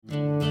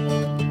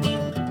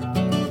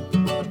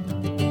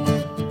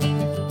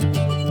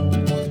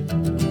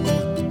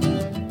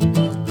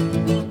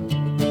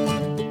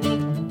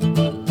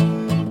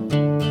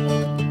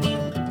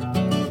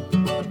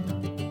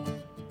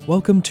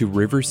Welcome to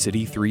River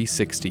City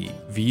 360,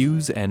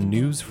 views and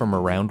news from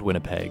around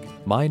Winnipeg.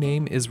 My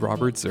name is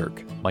Robert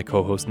Zirk. My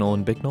co-host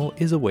Nolan Bicknell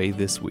is away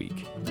this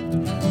week.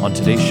 On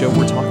today's show,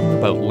 we're talking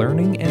about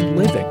learning and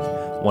living,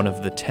 one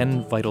of the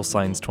 10 Vital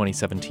Signs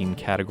 2017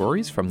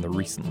 categories from the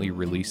recently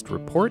released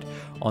report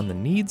on the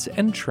needs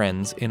and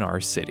trends in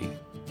our city.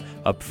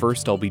 Up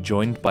first, I'll be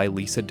joined by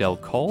Lisa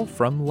Delcol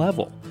from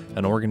Level,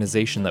 an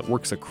organization that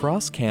works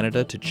across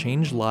Canada to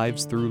change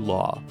lives through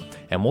law.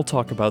 And we'll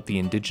talk about the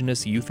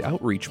Indigenous Youth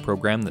Outreach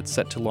program that's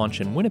set to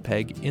launch in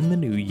Winnipeg in the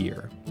new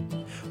year.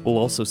 We'll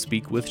also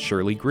speak with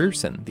Shirley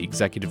Grierson, the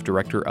Executive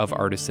Director of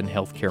Artists in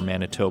Healthcare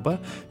Manitoba,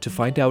 to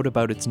find out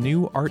about its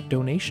new art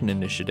donation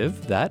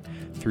initiative that,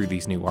 through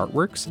these new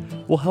artworks,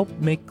 will help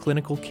make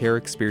clinical care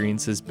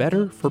experiences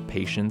better for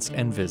patients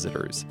and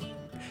visitors.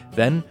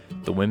 Then,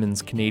 the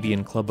Women's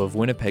Canadian Club of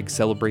Winnipeg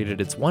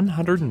celebrated its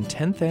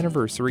 110th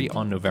anniversary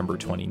on November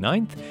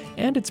 29th,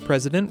 and its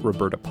president,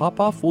 Roberta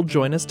Popoff, will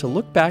join us to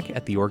look back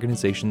at the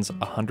organization's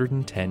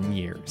 110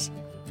 years.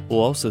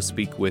 We'll also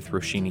speak with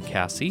Roshini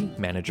Cassie,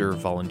 Manager of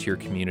Volunteer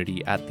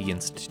Community at the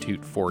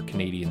Institute for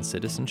Canadian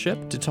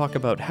Citizenship, to talk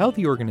about how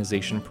the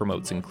organization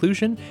promotes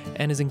inclusion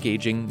and is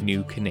engaging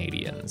new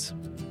Canadians.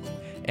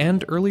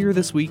 And earlier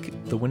this week,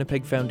 the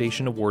Winnipeg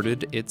Foundation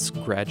awarded its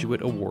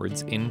Graduate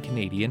Awards in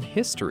Canadian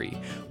History.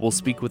 We'll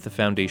speak with the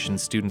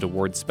Foundation's Student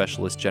Awards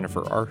Specialist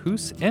Jennifer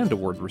Arhus and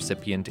award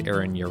recipient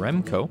Erin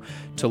Yaremko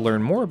to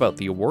learn more about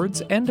the awards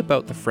and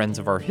about the Friends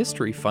of Our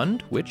History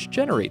Fund, which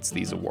generates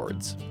these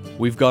awards.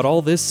 We've got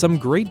all this, some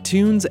great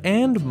tunes,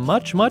 and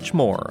much, much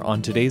more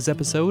on today's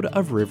episode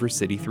of River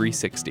City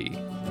 360.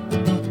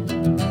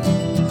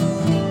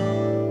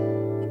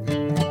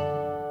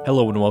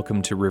 Hello and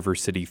welcome to River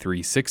City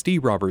 360.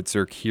 Robert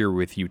Zirk here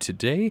with you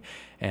today.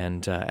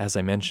 And as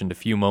I mentioned a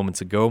few moments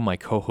ago, my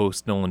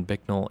co-host Nolan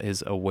Bicknell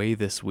is away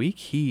this week.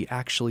 He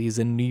actually is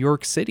in New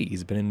York City.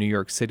 He's been in New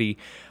York City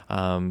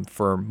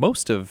for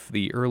most of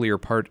the earlier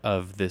part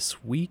of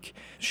this week,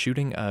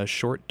 shooting a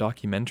short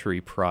documentary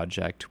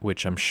project,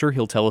 which I'm sure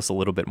he'll tell us a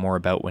little bit more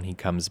about when he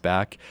comes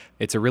back.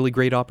 It's a really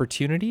great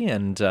opportunity,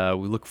 and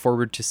we look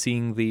forward to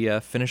seeing the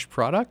finished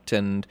product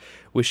and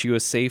wish you a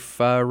safe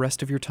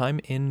rest of your time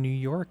in New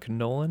York,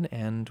 Nolan,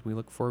 and we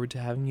look forward to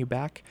having you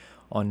back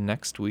on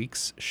next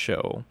week's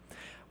show.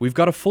 We've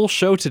got a full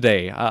show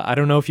today. I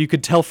don't know if you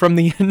could tell from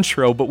the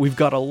intro, but we've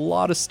got a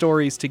lot of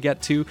stories to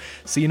get to.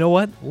 So you know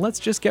what? Let's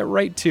just get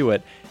right to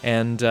it.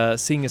 And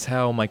seeing as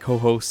how my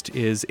co-host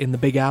is in the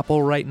Big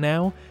Apple right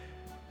now,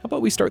 how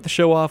about we start the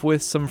show off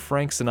with some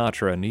Frank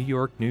Sinatra, New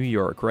York, New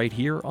York, right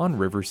here on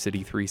River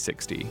City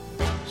 360.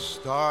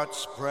 Start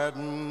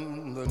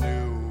spreading the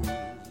news.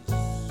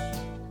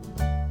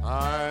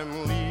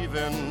 I'm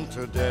leaving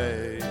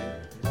today.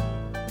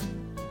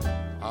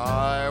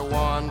 I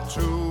want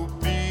to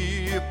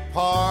be a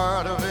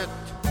part of it.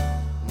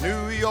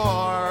 New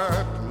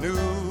York,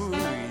 New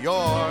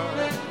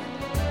York.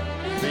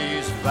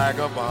 These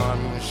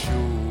vagabond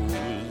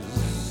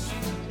shoes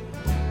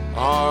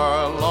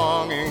are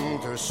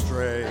longing to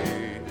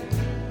stray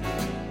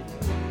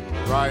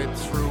right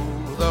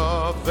through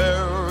the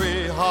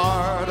very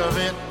heart of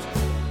it.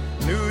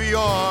 New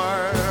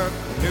York,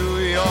 New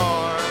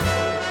York.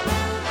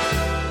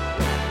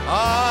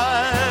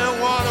 I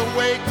want to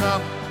wake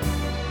up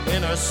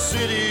in a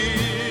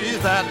city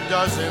that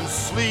doesn't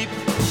sleep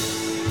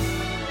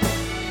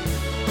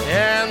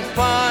and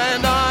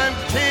find I'm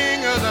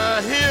king of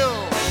the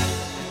hill,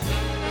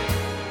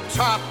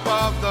 top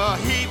of the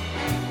heap.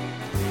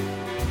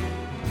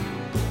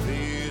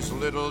 These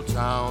little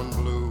town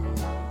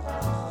blues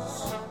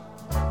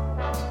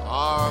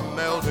are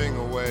melting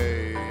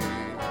away.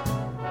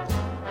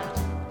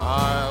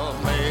 I'll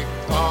make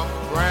a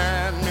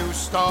brand new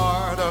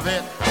start of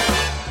it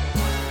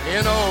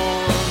in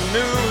old New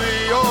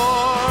York.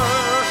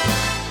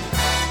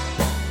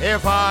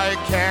 If I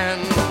can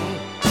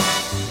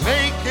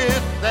make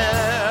it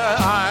there,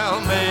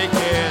 I'll make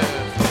it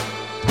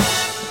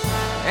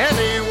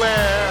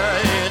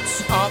anywhere.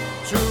 It's up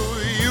to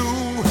you,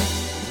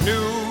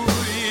 New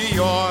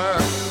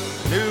York,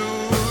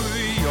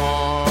 New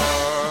York.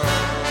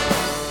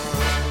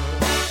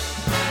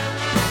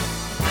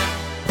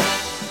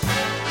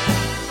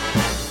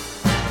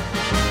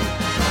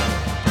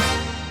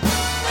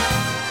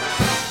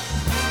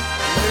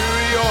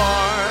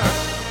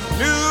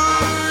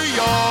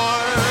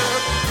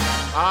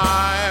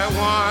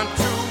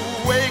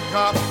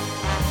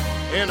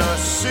 In a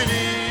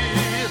city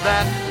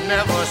that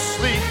never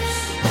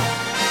sleeps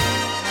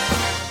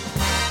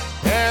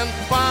and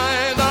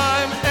find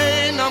I'm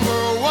a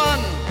number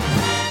one,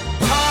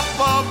 top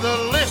of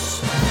the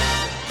list,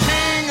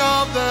 king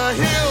of the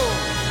hill,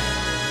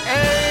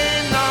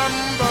 a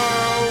number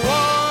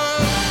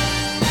one.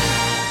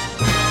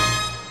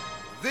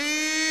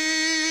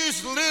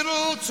 These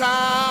little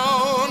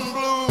town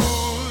blues,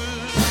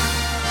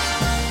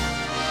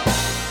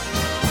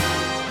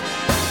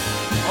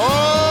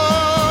 oh,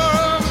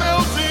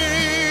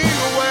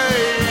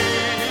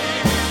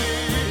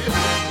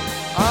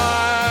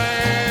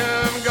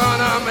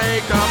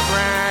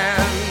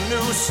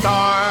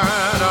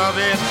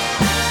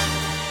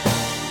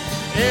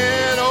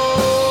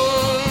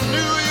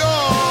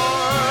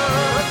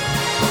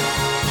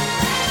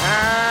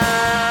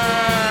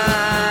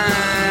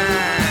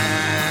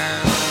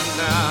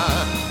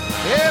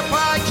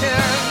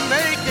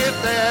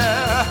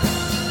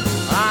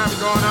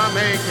 gonna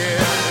make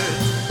it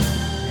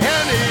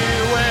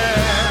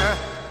anywhere.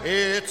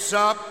 It's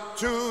up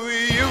to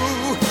you,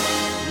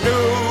 New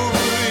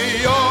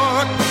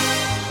York,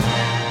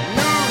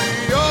 New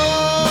York,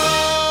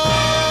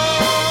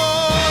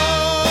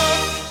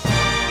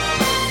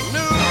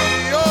 New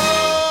York.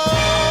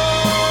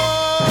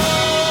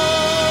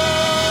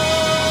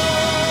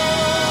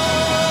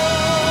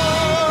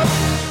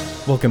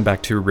 Welcome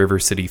back to River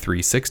City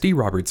 360.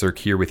 Robert Zirk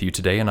here with you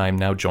today, and I'm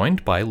now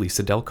joined by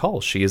Lisa Del Call.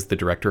 She is the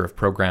Director of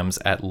Programs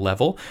at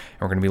Level,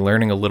 and we're going to be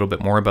learning a little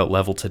bit more about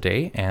Level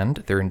today and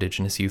their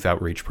Indigenous Youth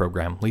Outreach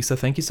Program. Lisa,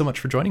 thank you so much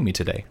for joining me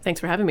today. Thanks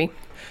for having me.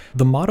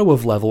 The motto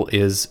of Level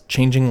is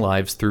changing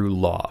lives through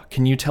law.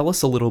 Can you tell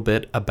us a little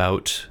bit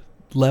about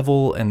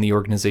Level and the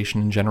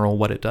organization in general,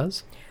 what it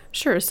does?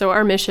 Sure. So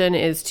our mission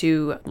is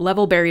to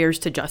level barriers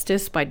to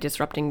justice by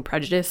disrupting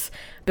prejudice,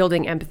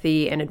 building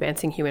empathy, and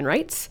advancing human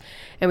rights.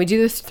 And we do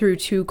this through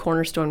two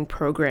cornerstone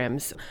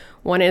programs.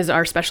 One is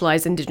our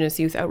specialized Indigenous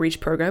Youth Outreach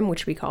Program,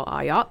 which we call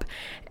IOP,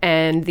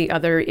 and the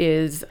other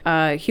is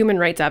human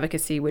rights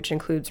advocacy, which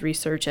includes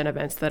research and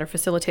events that are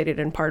facilitated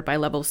in part by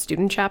Level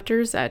student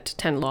chapters at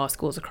 10 law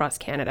schools across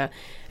Canada.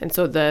 And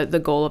so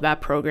the goal of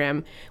that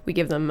program, we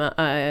give them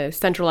a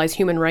centralized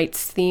human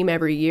rights theme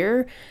every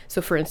year.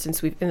 So for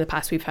instance, in the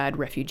past we've had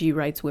refugee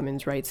rights,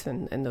 women's rights,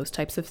 and those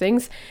types of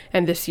things.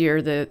 And this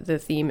year the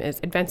theme is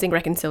advancing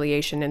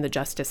reconciliation in the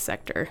justice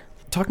sector.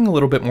 Talking a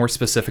little bit more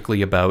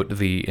specifically about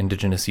the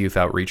Indigenous Youth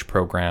Outreach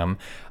Program,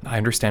 I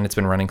understand it's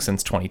been running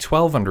since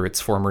 2012 under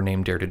its former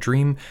name Dare to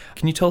Dream.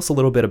 Can you tell us a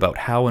little bit about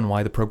how and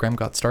why the program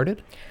got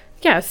started?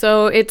 Yeah,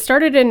 so it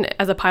started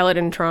as a pilot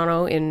in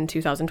Toronto in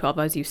 2012,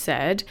 as you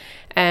said,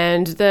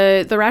 and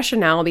the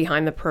rationale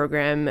behind the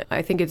program,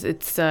 I think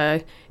it's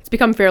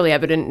become fairly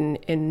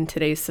evident in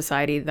today's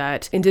society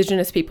that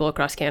Indigenous people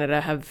across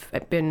Canada have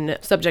been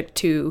subject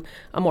to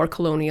a more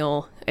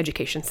colonial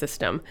education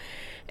system.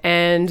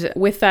 And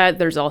with that,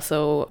 there's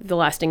also the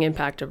lasting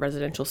impact of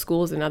residential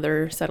schools and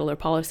other settler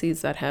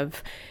policies that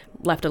have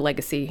left a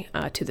legacy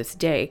to this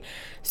day.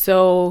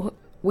 So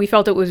we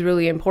felt it was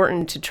really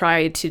important to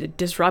try to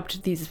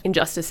disrupt these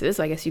injustices,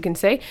 I guess you can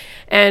say,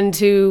 and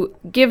to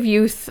give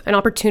youth an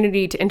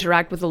opportunity to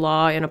interact with the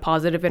law in a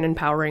positive and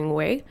empowering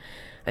way.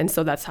 And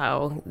so that's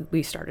how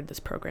we started this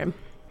program.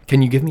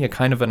 Can you give me a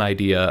kind of an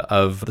idea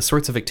of the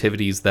sorts of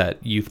activities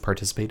that youth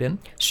participate in?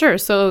 Sure.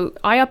 So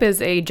IOP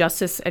is a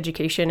justice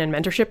education and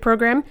mentorship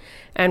program.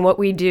 And what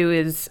we do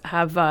is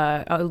have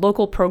a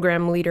local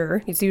program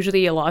leader. It's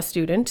usually a law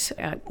student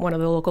at one of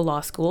the local law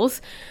schools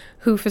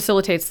who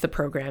facilitates the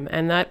program.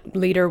 And that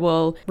leader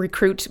will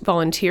recruit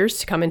volunteers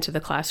to come into the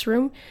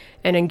classroom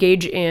and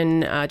engage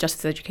in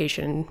justice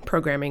education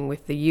programming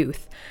with the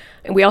youth.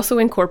 And we also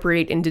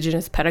incorporate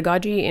Indigenous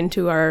pedagogy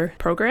into our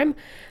program.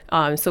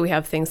 So we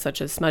have things such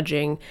as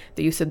smudging,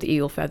 the use of the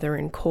eagle feather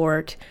in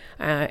court,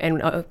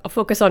 and a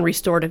focus on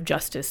restorative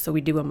justice. So we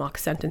do a mock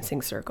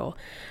sentencing circle.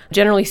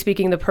 Generally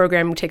speaking, the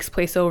program takes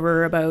place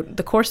over about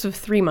the course of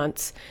 3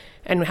 months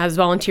and has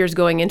volunteers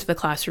going into the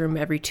classroom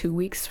every 2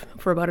 weeks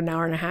for about an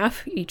hour and a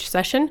half each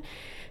session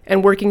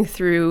and working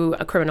through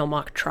a criminal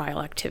mock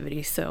trial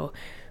activity. So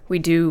we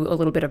do a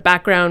little bit of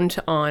background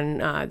on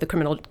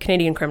the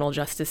Canadian criminal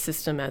justice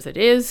system as it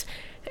is,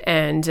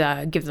 and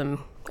give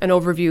them an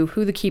overview of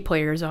who the key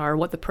players are,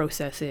 what the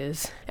process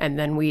is, and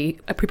then we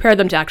prepare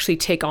them to actually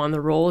take on the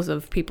roles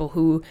of people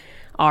who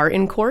are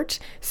in court.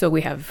 So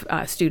we have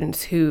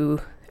students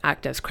who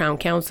act as Crown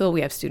Counsel,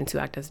 we have students who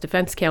act as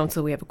Defense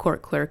Counsel, we have a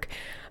court clerk,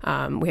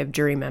 we have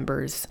jury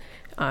members.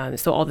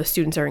 So all the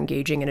students are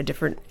engaging in a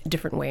different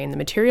way in the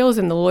materials,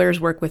 and the lawyers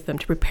work with them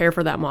to prepare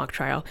for that mock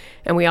trial.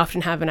 And we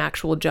often have an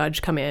actual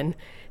judge come in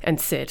and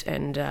sit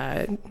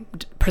and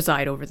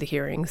preside over the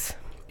hearings.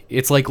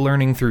 It's like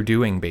learning through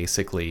doing,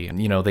 basically.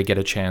 You know, they get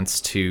a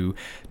chance to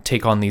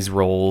take on these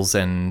roles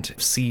and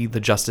see the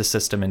justice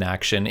system in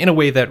action in a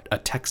way that a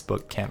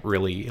textbook can't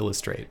really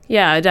illustrate.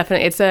 Yeah,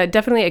 definitely. It's a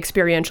definitely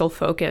experiential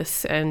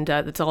focus, and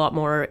it's a lot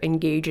more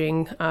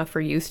engaging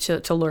for youth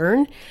to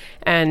learn.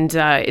 And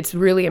it's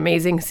really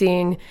amazing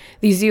seeing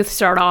these youth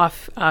start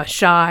off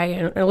shy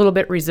and a little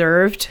bit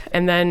reserved,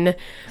 and then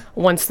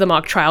once the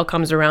mock trial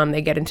comes around,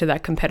 they get into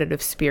that competitive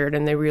spirit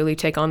and they really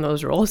take on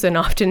those roles. And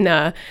often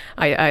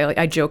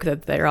I joke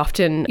that they're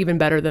often even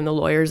better than the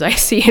lawyers I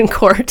see in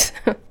court.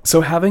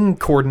 So having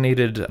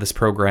coordinated this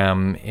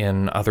program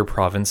in other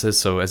provinces,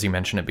 so as you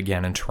mentioned, it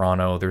began in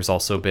Toronto. There's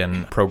also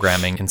been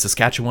programming in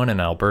Saskatchewan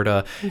and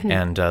Alberta,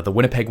 and the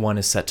Winnipeg one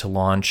is set to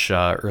launch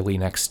early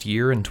next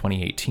year in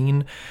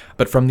 2018.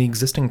 But from the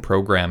existing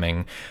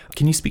programming,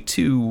 can you speak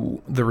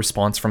to the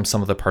response from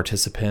some of the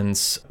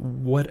participants?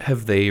 What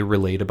have they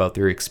relayed about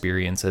their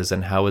experiences,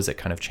 and how has it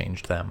kind of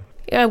changed them?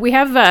 We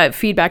have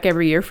feedback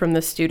every year from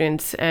the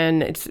students,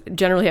 and it's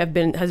generally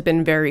has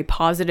been very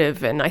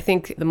positive. And I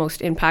think the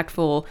most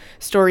impactful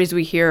stories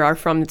we hear are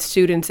from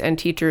students and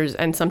teachers,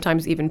 and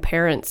sometimes even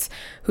parents,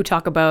 who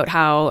talk about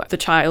how the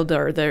child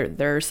or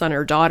their son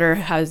or daughter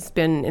has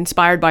been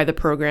inspired by the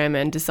program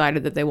and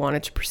decided that they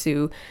wanted to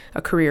pursue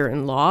a career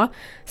in law.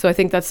 So I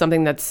think that's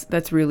something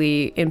that's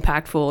really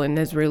impactful and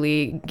has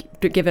really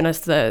given us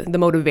the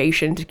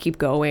motivation to keep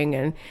going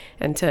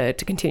and to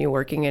continue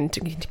working and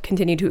to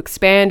continue to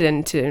expand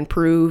and to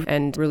improve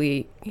and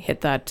really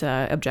hit that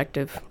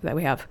objective that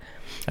we have.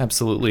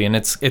 Absolutely. And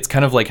it's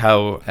kind of like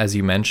how, as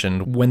you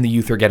mentioned, when the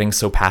youth are getting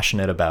so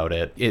passionate about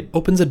it, it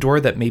opens a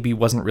door that maybe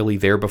wasn't really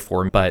there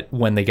before. But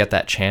when they get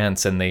that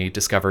chance and they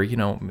discover,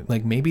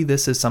 like maybe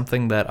this is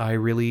something that I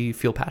really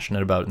feel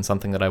passionate about and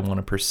something that I want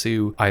to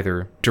pursue,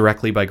 either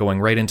directly by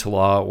going right into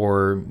law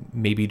or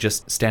maybe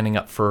just standing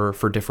up for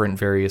different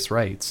various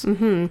rights.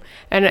 Mm-hmm.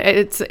 And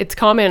it's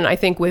common, I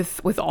think,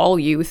 with all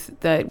youth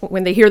that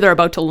when they hear they're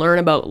about to learn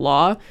about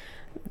law,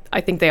 I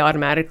think they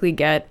automatically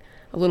get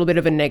a little bit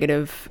of a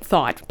negative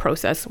thought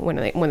process when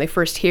they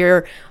first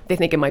hear. They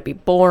think it might be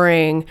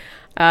boring,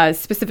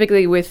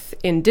 specifically with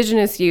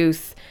Indigenous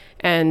youth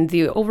and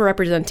the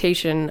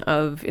overrepresentation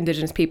of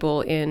Indigenous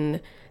people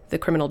in the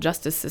criminal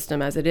justice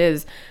system as it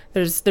is.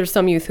 There's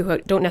some youth who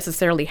don't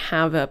necessarily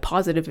have a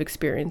positive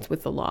experience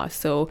with the law.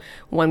 So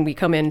when we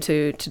come in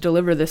to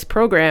deliver this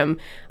program,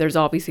 there's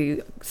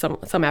obviously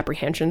some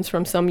apprehensions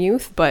from some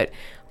youth, but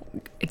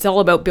it's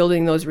all about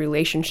building those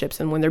relationships.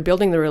 And when they're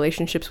building the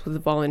relationships with the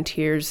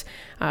volunteers,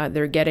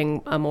 they're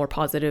getting a more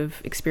positive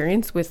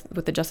experience with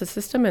the justice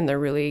system, and they're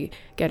really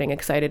getting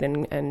excited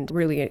and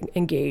really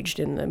engaged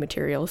in the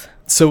materials.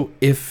 So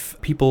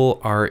if people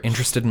are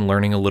interested in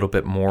learning a little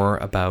bit more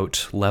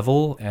about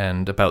Level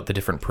and about the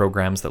different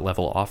programs that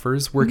Level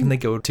offers, where can they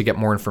go to get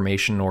more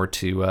information or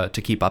to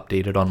keep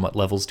updated on what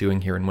Level's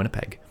doing here in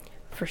Winnipeg?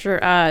 For sure.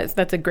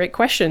 That's a great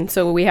question.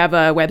 So we have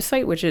a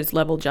website, which is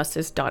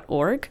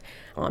leveljustice.org.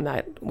 On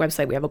that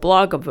website, we have a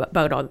blog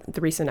about all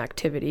the recent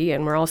activity,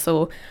 and we're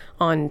also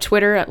on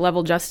Twitter at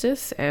Level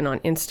Justice and on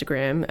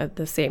Instagram at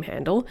the same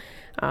handle,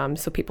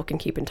 so people can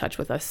keep in touch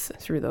with us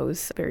through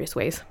those various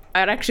ways.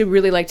 I'd actually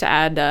really like to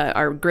add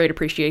our great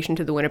appreciation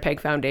to the Winnipeg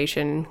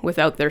Foundation.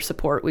 Without their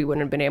support, we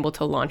wouldn't have been able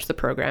to launch the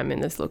program in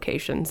this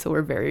location, so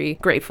we're very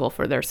grateful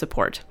for their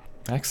support.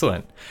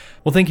 Excellent.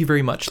 Well, thank you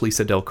very much,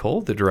 Lisa Del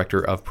Cole, the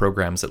Director of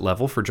Programs at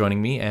Level, for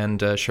joining me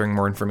and sharing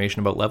more information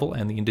about Level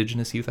and the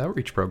Indigenous Youth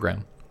Outreach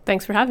Program.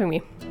 Thanks for having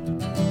me.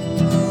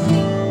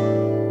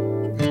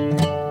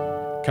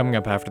 Coming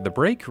up after the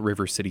break,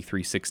 River City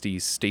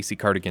 360's Stacey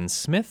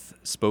Cardigan-Smith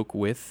spoke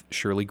with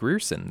Shirley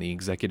Grierson, the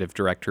Executive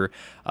Director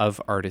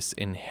of Artists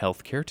in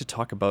Healthcare, to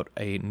talk about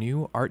a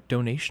new art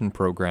donation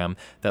program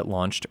that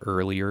launched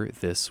earlier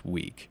this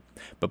week.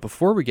 But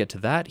before we get to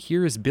that,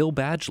 here is Bill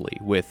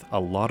Badgley with A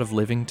Lot of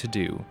Living to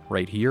Do,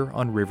 right here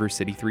on River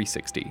City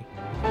 360.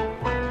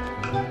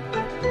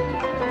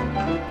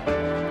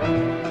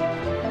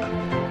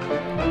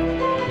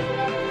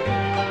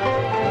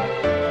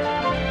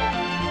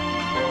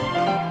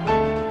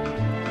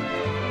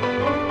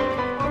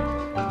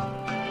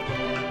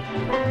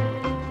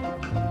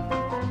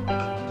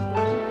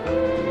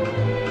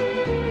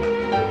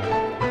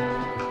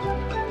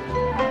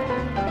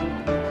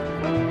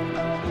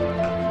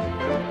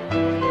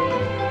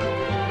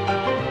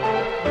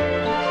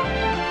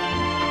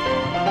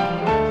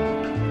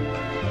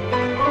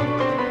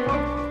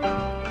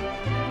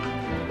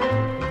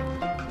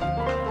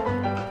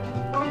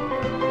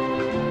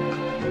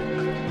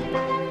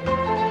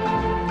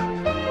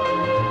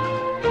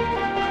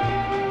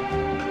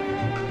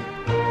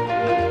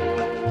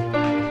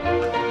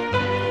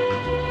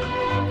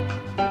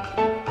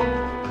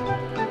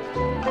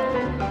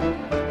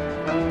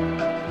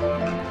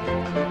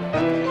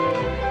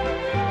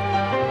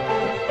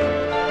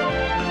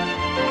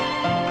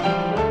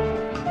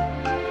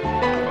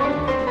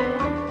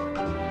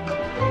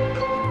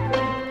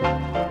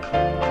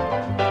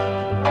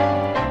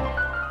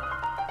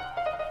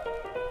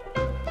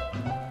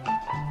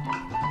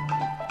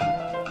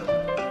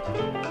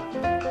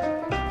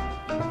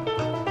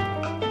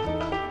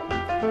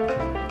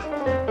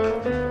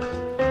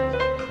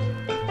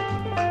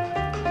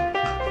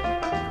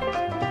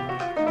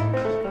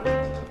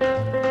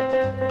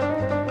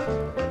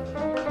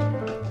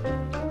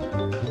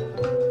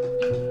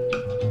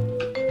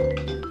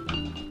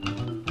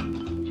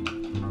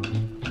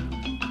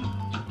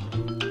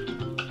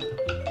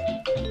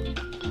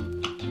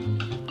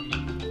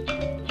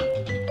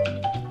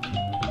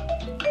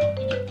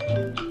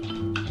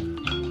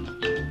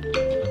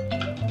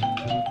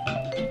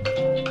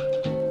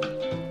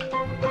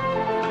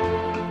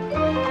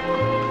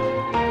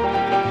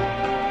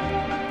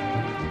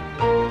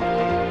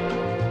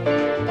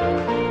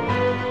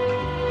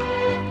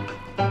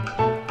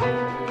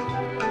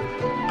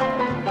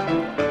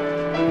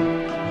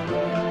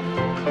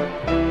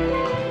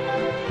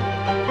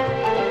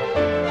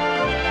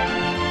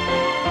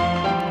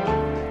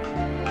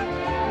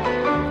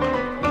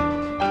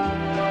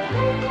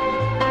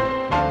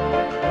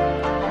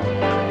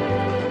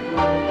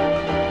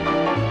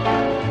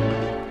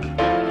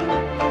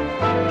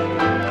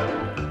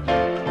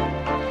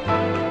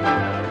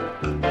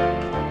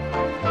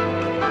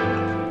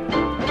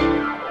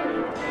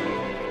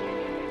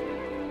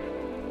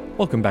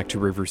 Welcome back to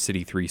River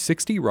City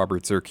 360.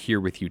 Robert Zirk here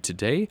with you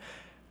today.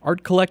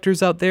 Art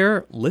collectors out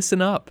there,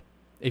 listen up.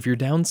 If you're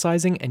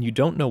downsizing and you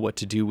don't know what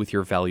to do with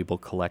your valuable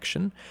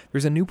collection,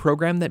 there's a new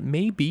program that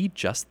may be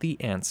just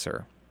the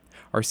answer.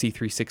 Our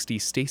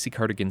C360 Stacey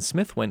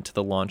Cardigan-Smith went to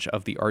the launch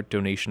of the art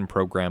donation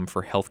program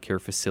for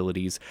healthcare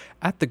facilities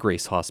at the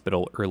Grace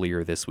Hospital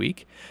earlier this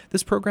week.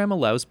 This program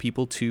allows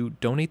people to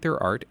donate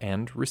their art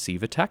and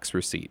receive a tax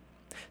receipt.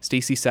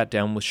 Stacey sat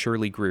down with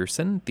Shirley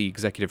Grierson, the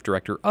Executive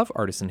Director of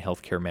Artisan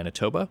Healthcare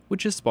Manitoba,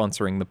 which is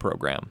sponsoring the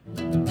program.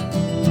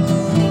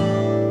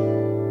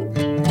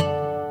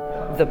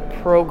 The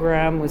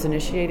program was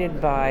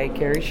initiated by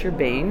Gary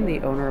Sherbane,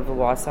 the owner of the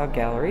Wausau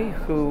Gallery,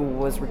 who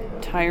was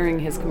retiring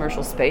his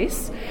commercial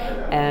space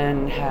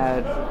and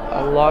had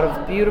a lot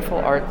of beautiful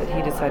art that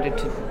he decided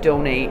to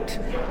donate.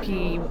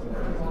 He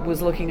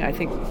was looking, I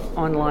think,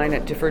 online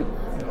at different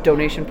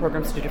donation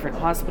programs to different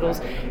hospitals,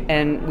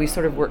 and we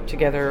sort of worked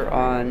together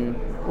on,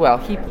 well,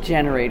 he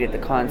generated the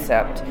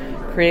concept,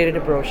 created a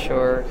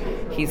brochure.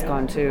 He's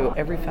gone to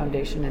every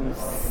foundation in the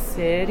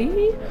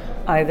city,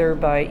 either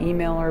by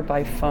email or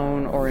by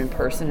phone or in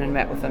person, and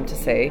met with them to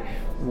say,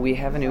 we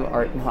have a new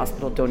art and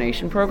hospital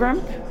donation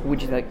program.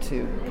 Would you like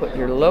to put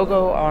your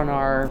logo on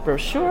our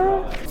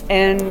brochure?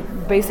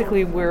 And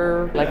basically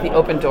we're like the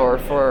open door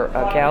for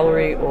a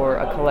gallery or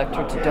a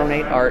collector to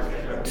donate art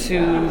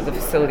to the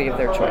facility of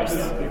their choice.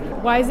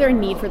 Why is there a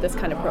need for this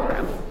kind of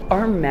program?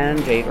 Our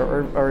mandate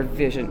or our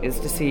vision is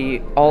to see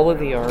all of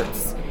the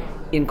arts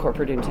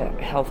incorporated into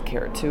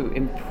healthcare to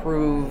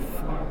improve.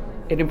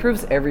 It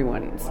improves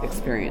everyone's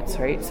experience,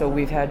 right? So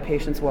we've had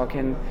patients walk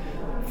in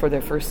for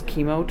their first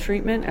chemo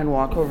treatment and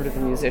walk over to the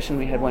musician.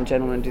 We had one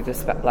gentleman do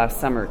this last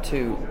summer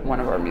to one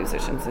of our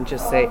musicians and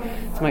just say,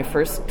 it's my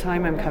first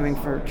time I'm coming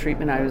for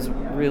treatment. I was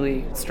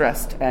really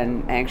stressed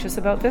and anxious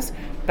about this,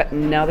 but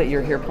now that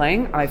you're here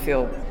playing, I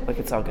feel like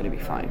it's all going to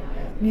be fine.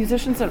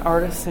 Musicians and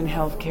artists in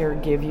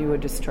healthcare give you a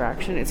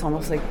distraction. It's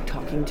almost like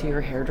talking to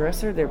your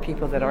hairdresser. They're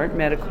people that aren't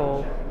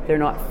medical. They're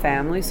not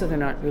family, so they're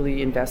not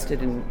really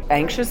invested and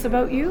anxious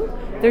about you.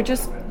 They're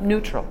just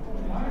neutral.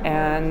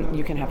 And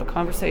you can have a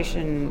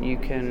conversation. You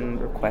can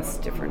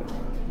request different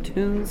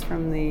tunes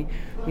from the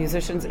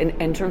musicians.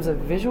 In terms of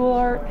visual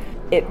art,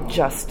 it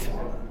just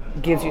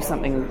gives you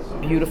something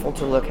beautiful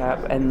to look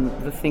at, and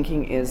the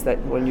thinking is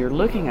that when you're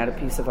looking at a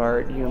piece of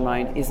art, your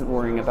mind isn't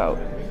worrying about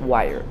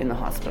why you're in the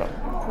hospital.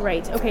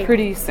 Right, okay. It's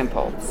pretty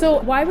simple.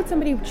 So why would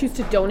somebody choose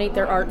to donate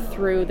their art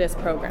through this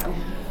program?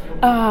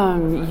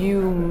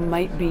 You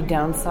might be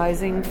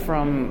downsizing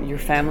from your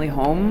family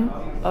home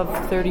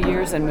of 30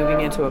 years and moving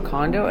into a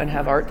condo and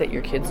have art that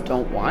your kids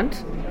don't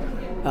want.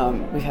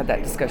 We've had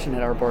that discussion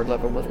at our board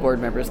level with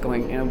board members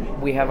going,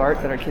 we have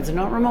art that our kids are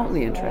not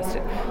remotely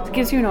interested. So it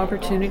gives you an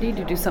opportunity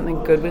to do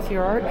something good with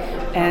your art,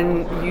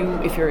 and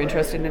if you're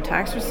interested in a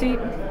tax receipt,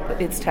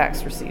 it's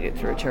tax receipted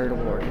through a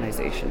charitable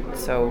organization.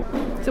 So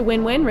it's a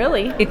win-win,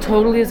 really. It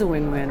totally is a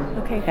win-win.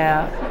 Okay.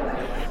 Yeah.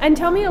 And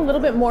tell me a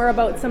little bit more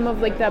about some of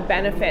the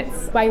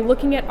benefits. By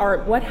looking at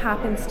art, what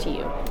happens to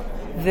you?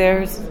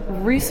 There's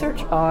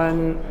research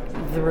on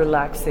the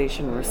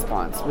relaxation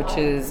response, which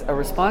is a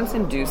response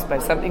induced by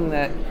something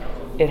that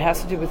it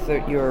has to do with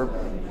your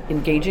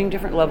engaging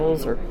different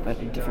levels,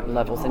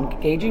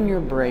 engaging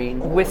your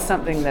brain with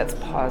something that's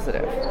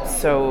positive.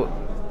 So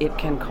it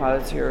can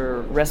cause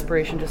your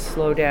respiration to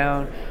slow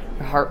down,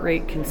 your heart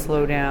rate can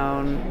slow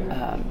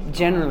down.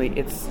 Generally,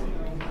 it's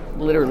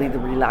literally the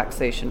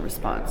relaxation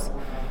response.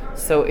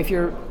 So if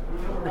you're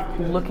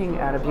looking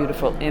at a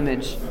beautiful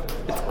image,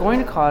 it's going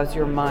to cause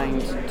your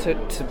mind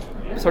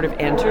to sort of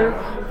enter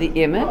the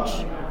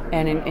image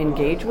and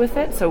engage with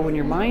it. So when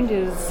your mind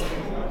is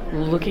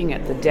looking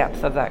at the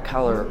depth of that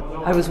color,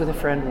 I was with a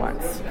friend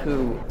once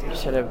who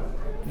had a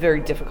very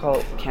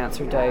difficult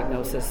cancer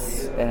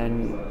diagnosis,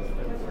 and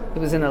it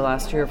was in the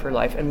last year of her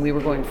life, and we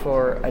were going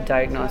for a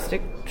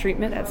diagnostic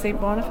treatment at St.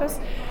 Boniface,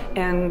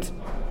 and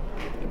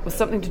it was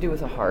something to do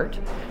with the heart.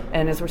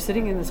 And as we're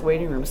sitting in this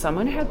waiting room,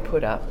 someone had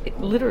put up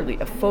literally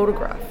a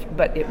photograph,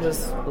 but it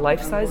was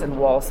life-size and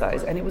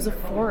wall-size, and it was a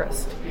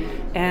forest.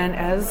 And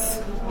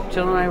as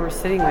Jill and I were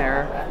sitting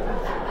there,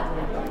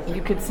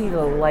 you could see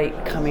the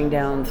light coming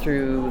down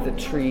through the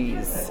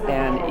trees,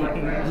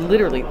 and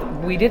literally,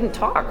 we didn't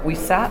talk. We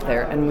sat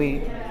there and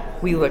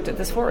we looked at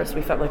this forest.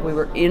 We felt like we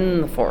were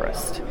in the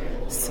forest.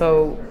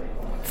 So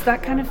it's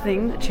that kind of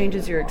thing that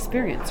changes your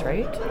experience,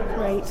 right?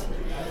 Right.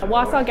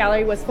 Wausau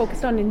Gallery was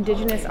focused on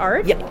Indigenous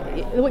art. Yeah.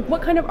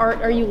 What kind of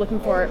art are you looking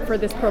for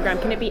this program?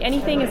 Can it be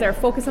anything? Is there a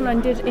focus on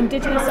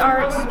Indigenous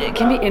art? It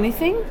can be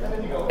anything.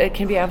 It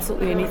can be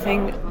absolutely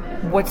anything.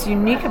 What's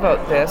unique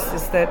about this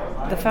is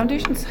that the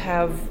foundations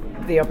have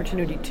the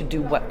opportunity to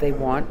do what they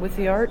want with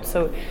the art.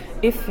 So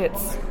if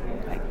it's,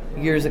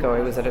 years ago I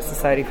was at a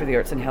Society for the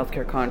Arts and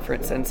Healthcare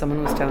conference, and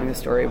someone was telling a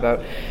story about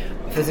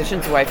a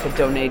physician's wife had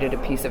donated a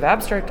piece of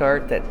abstract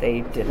art that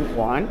they didn't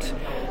want,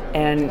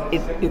 and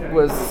it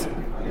was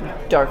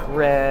dark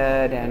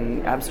red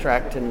and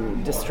abstract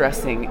and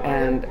distressing,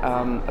 and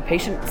a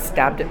patient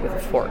stabbed it with a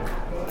fork.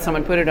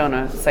 Someone put it on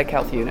a psych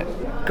health unit.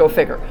 Go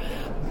figure.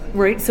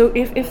 Right. So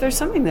if there's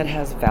something that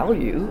has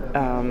value,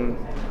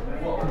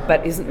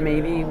 but isn't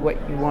maybe what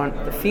you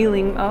want the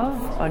feeling of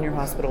on your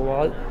hospital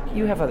wall,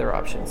 you have other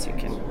options. You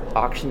can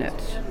auction it.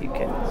 You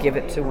can give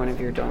it to one of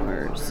your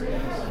donors.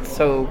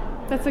 So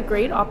that's a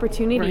great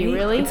opportunity, right?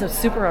 Really. It's a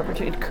super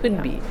opportunity. It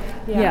could be.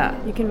 Yeah.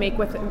 You can make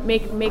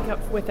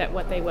up with it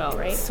what they will,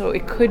 right? So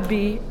it could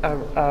be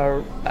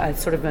a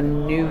sort of a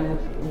new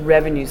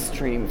revenue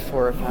stream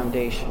for a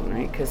foundation,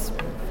 right? Because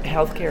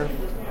healthcare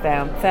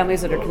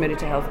families that are committed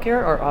to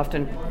healthcare are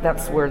often,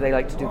 that's where they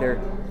like to do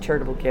their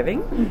charitable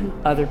giving.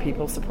 Mm-hmm. Other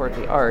people support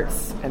the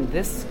arts, and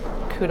this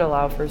could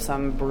allow for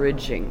some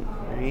bridging,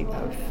 right,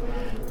 of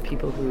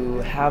people who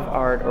have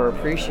art or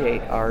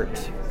appreciate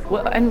art.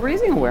 Well, and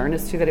raising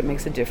awareness too that it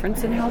makes a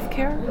difference in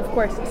healthcare. Of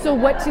course. So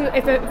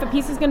if a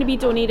piece is going to be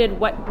donated,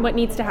 what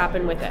needs to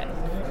happen with it?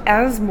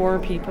 As more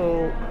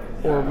people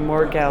or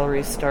more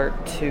galleries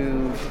start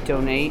to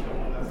donate,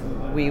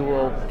 we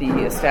will be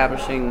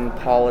establishing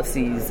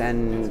policies,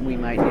 and we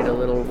might need a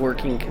little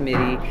working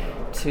committee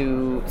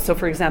to... So,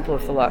 for example,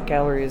 if the Lot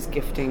Gallery is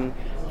gifting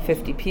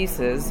 50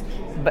 pieces,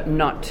 but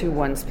not to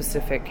one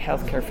specific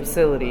healthcare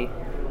facility,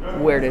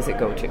 where does it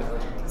go to?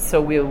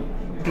 So we'll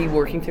be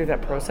working through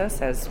that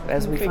process as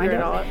we find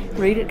out.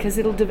 Rate it, because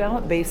it'll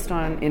develop based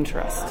on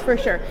interest. For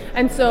sure.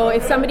 And so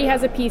if somebody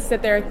has a piece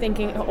that they're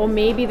thinking, oh,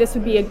 maybe this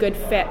would be a good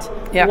fit,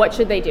 what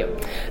should they do?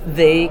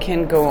 They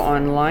can go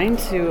online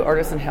to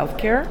Artisan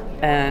Healthcare,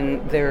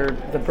 and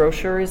the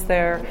brochure is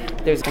there.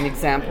 There's an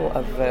example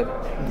of a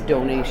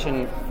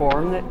donation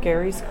form that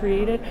Gary's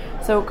created.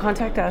 So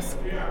contact us,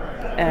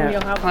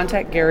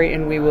 contact Gary,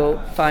 and we will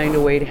find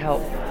a way to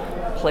help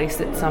place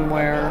it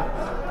somewhere.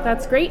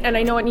 That's great, and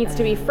I know it needs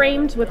to be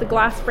framed with a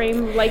glass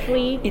frame,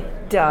 likely.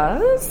 It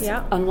does,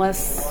 yeah.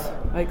 Unless,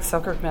 like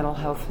Selkirk Mental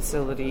Health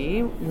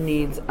Facility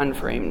needs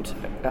unframed,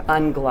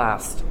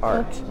 unglassed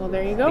art. Oh, well,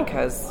 there you go.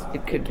 Because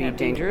it could be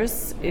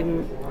dangerous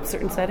in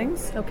certain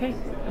settings. Okay,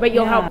 but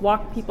you'll help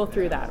walk people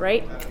through that,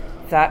 right?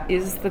 That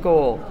is the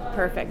goal.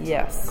 Perfect.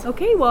 Yes.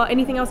 Okay, well,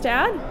 anything else to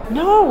add?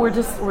 No,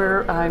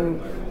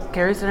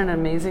 Gary's done an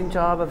amazing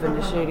job of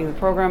initiating the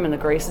program, and the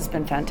Grace has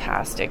been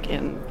fantastic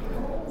in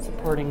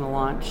supporting the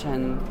launch,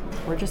 and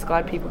we're just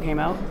glad people came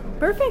out.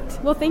 Perfect.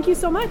 Well, thank you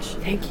so much.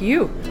 Thank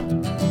you.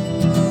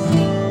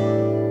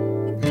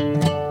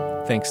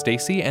 Thanks,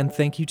 Stacey, and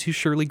thank you to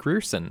Shirley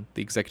Grierson,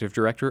 the Executive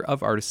Director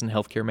of Artisan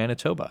Healthcare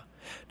Manitoba.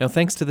 Now,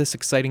 thanks to this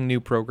exciting new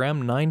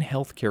program, 9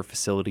 healthcare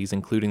facilities,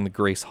 including the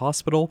Grace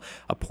Hospital,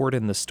 A Port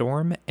in the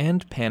Storm,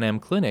 and Pan Am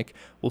Clinic,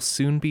 will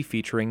soon be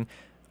featuring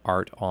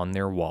art on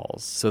their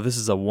walls. So this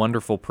is a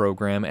wonderful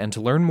program, and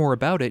to learn more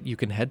about it, you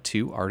can head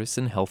to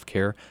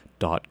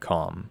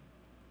artisanhealthcare.com.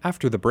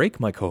 After the break,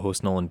 my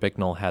co-host Nolan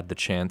Bicknell had the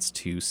chance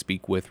to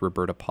speak with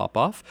Roberta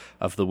Popoff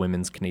of the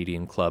Women's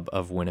Canadian Club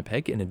of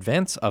Winnipeg in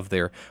advance of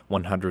their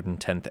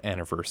 110th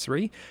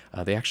anniversary.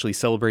 They actually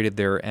celebrated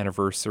their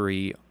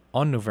anniversary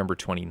on November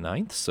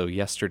 29th, so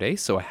yesterday.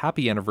 So a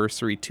happy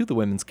anniversary to the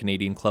Women's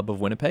Canadian Club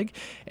of Winnipeg,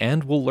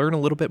 and we'll learn a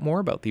little bit more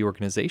about the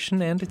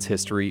organization and its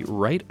history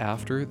right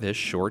after this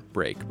short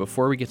break.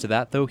 Before we get to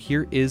that, though,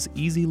 here is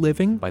Easy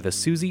Living by the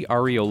Susie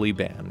Arioli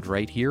Band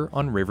right here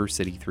on River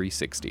City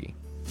 360.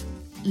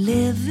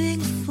 Living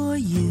for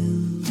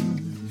you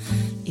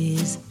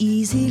is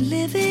easy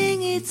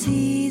living, it's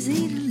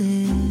easy to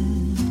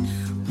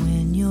live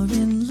when you're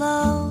in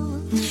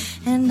love,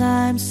 and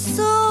I'm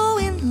so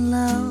in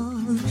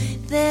love.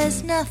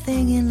 There's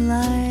nothing in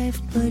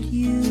life but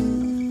you.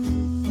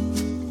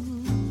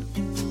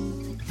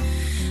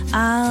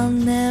 I'll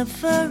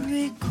never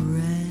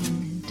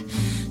regret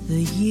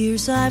the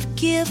years I've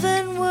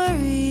given were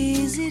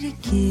easy to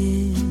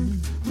give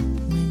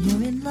when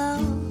you're in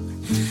love,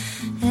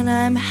 and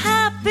I'm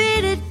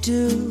happy to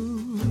do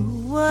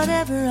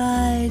whatever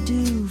I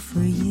do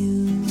for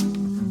you.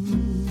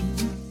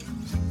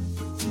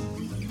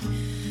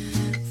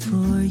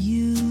 For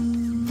you.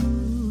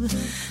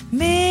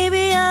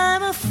 Maybe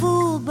I'm a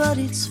fool, but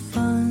it's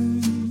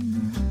fun.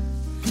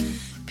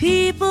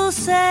 People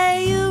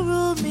say you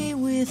rule me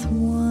with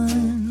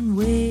one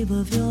wave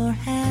of your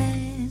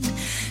hand.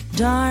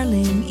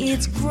 Darling,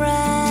 it's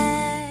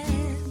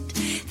grand.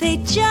 They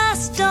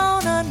just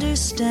don't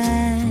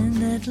understand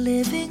that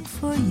living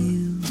for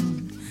you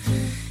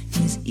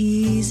is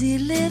easy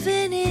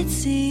living.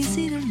 It's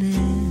easy to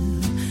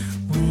live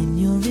when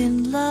you're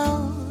in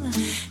love,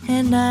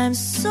 and I'm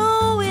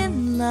so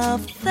in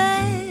love.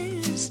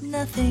 There's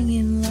nothing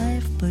in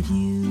life but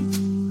you.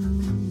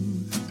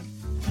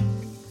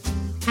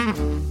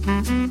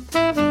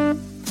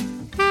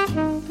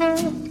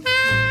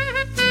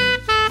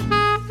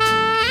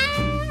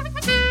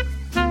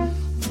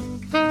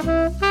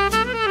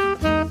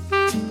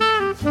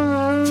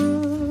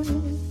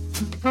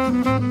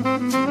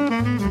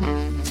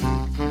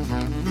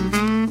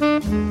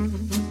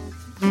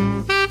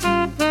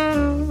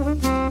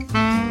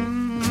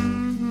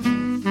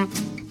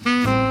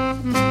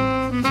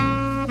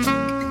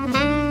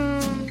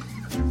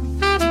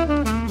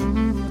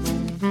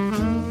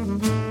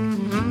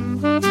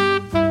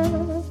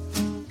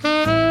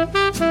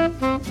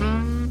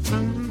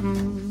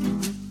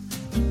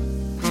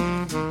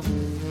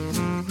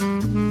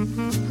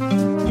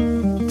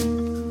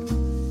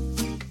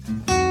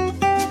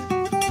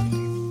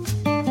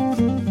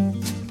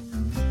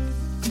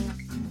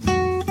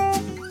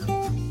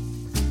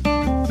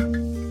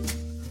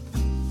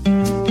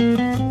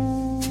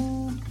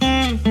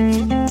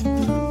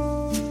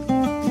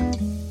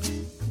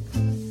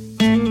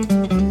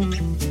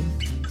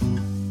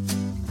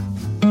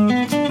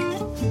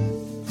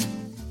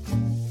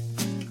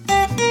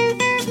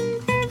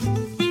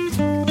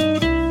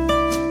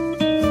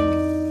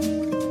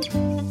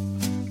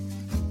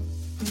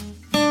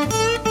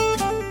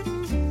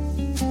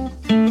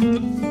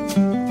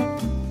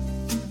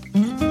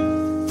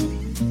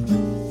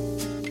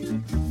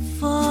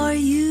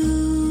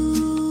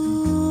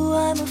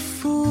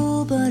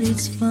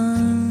 everything's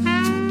fun.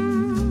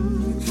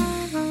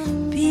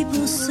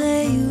 People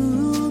say you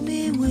rule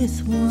me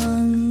with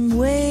one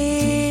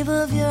wave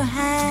of your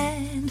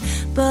hand,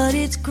 but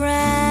it's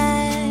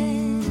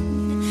grand.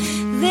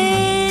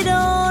 They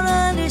don't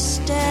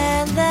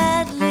understand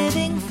that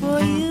living for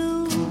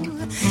you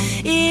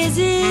is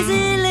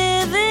easy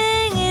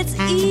living. It's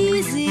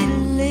easy to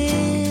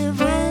live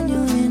when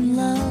you're in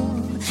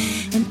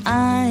love, and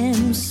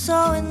I'm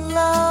so in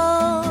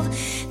love.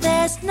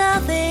 There's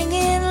nothing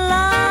in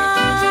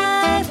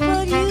life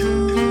but you.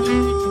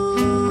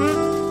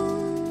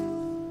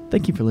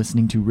 Thank you for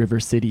listening to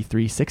River City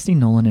 360.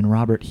 Nolan and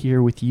Robert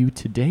here with you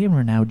today, and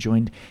we're now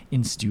joined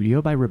in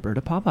studio by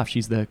Roberta Popoff.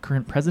 She's the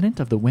current president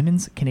of the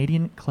Women's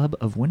Canadian Club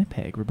of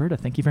Winnipeg. Roberta,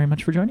 thank you very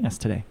much for joining us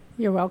today.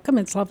 You're welcome.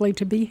 It's lovely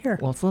to be here.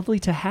 Well, it's lovely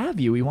to have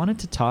you. We wanted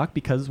to talk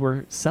because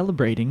we're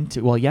celebrating,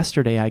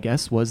 yesterday, I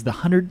guess, was the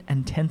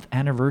 110th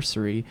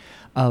anniversary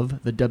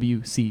of the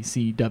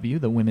WCCW,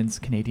 the Women's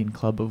Canadian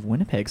Club of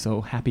Winnipeg. So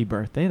happy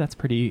birthday. That's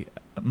pretty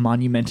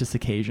monumentous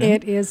occasion.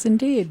 It is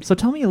indeed. So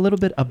tell me a little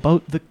bit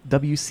about the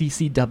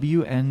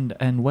WCCW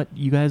and what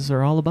you guys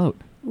are all about.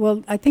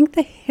 Well, I think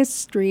the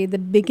history, the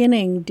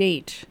beginning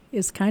date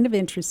is kind of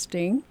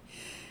interesting.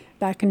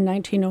 Back in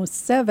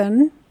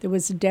 1907, there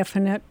was a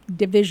definite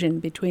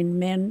division between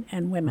men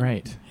and women.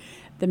 Right.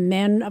 The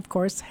men, of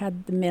course,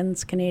 had the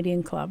Men's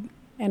Canadian Club.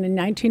 And in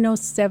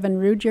 1907,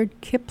 Rudyard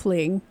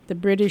Kipling, the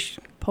British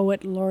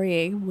poet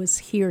laureate, was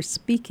here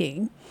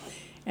speaking.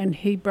 And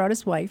he brought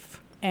his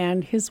wife.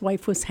 And his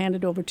wife was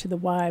handed over to the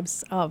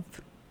wives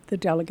of the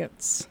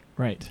delegates.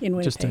 Right. In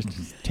Winnipeg. Just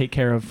to take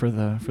care of for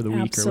the week or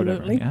whatever.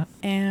 Absolutely. Yeah.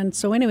 And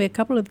so anyway, a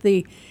couple of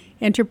the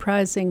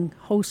enterprising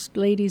host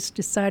ladies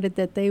decided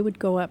that they would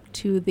go up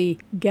to the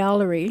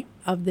gallery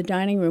of the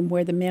dining room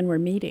where the men were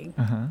meeting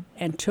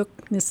and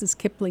took Mrs.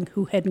 Kipling,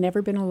 who had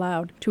never been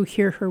allowed to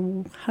hear her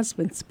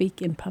husband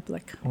speak in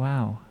public.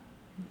 Wow.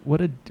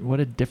 What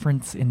a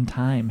difference in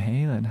time,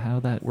 hey, and how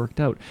that worked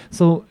out.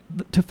 So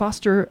to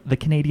foster the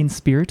Canadian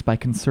spirit by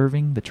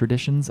conserving the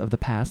traditions of the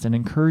past and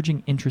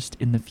encouraging interest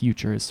in the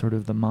future is sort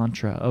of the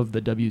mantra of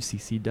the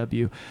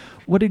WCCW.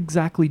 What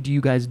exactly do you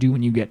guys do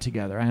when you get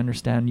together? I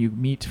understand you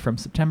meet from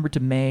September to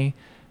May,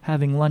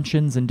 having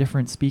luncheons and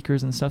different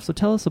speakers and stuff. So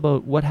tell us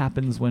about what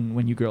happens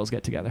when you girls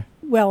get together.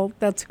 Well,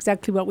 that's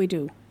exactly what we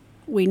do.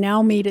 We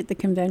now meet at the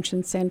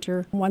convention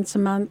center once a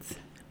month.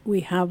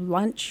 We have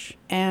lunch,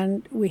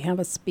 and we have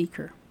a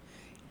speaker.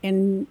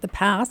 In the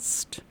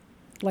past,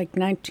 like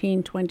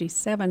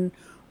 1927,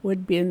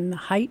 would be in the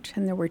height,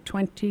 and there were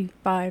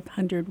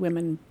 2,500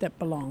 women that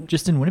belonged.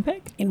 Just in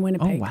Winnipeg? In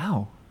Winnipeg. Oh,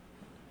 wow.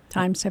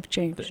 Times have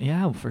changed.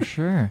 Yeah, for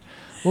sure.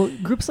 Well,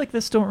 groups like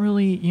this don't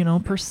really,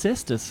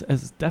 persist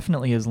as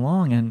definitely as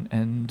long.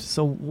 And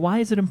so why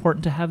is it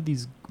important to have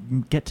these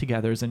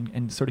get-togethers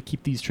and sort of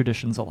keep these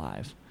traditions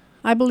alive?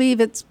 I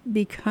believe it's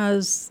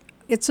because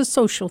it's a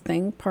social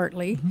thing,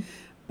 partly,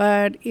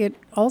 but it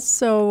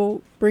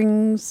also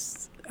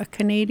brings a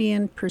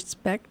Canadian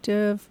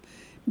perspective,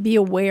 be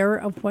aware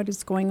of what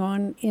is going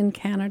on in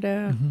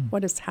Canada,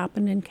 what has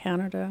happened in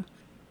Canada.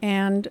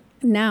 And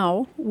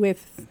now,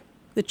 with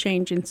the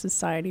change in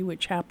society,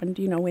 which happened,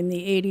 in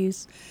the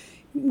 80s,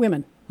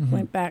 women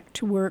went back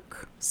to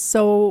work.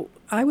 So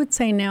I would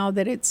say now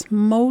that it's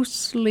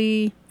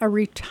mostly a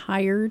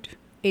retired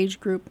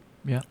age group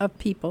of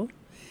people.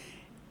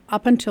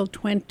 Up until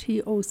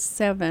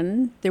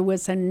 2007, there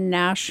was a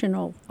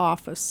national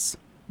office.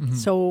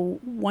 So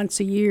once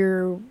a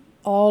year,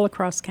 all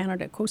across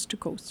Canada, coast to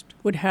coast,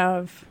 would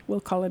have, we'll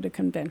call it a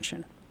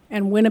convention.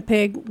 And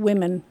Winnipeg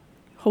women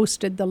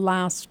hosted the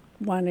last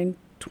one in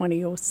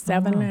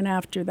 2007, and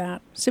after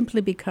that,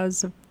 simply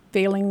because of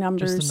failing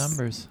numbers, just the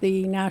numbers,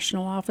 the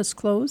national office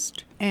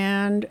closed.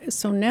 And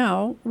so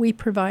now we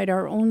provide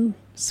our own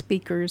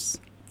speakers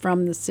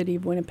from the city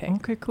of Winnipeg.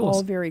 Okay, cool.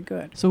 All very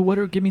good. So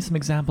give me some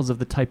examples of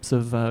the types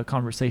of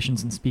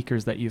conversations and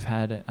speakers that you've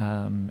had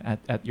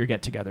at your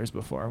get-togethers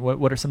before.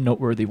 What are some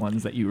noteworthy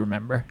ones that you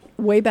remember?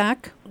 Way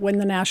back when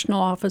the national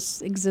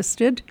office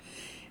existed,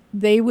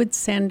 they would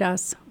send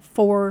us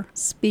 4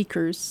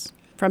 speakers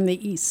from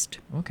the East.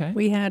 Okay.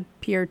 We had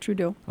Pierre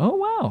Trudeau. Oh,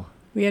 wow.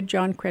 We had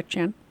John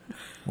Chrétien.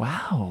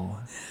 Wow.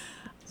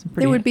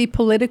 There would be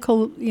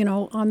political,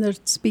 on the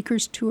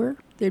speakers tour,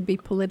 there'd be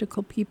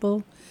political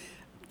people,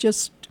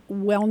 just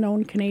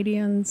well-known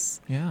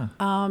Canadians. Yeah.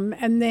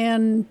 And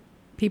then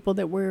people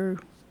that were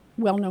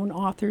well-known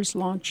authors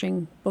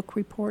launching book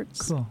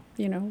reports. Cool.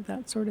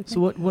 That sort of thing.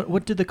 So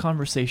what did the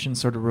conversation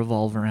sort of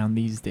revolve around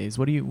these days?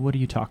 What do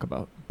you talk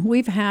about?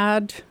 We've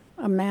had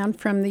a man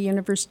from the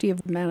University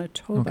of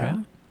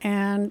Manitoba,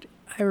 and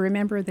I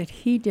remember that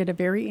he did a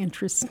very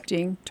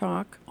interesting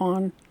talk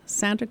on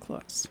Santa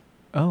Claus.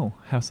 Oh,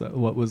 how so?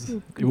 What was,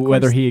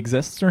 whether he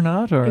exists or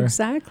not? Or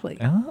Exactly.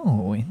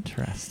 Oh,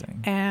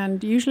 interesting.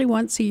 And usually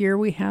once a year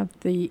we have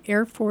the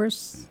Air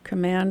Force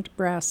Command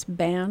Brass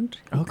Band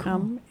who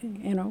come,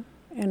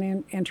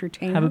 and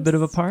entertain Have us. a bit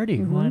of a party.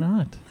 Why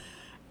not?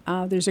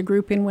 There's a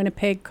group in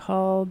Winnipeg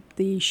called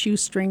the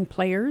Shoestring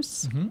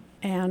Players,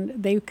 and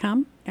they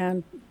come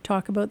and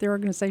talk about their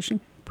organization,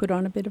 put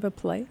on a bit of a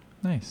play.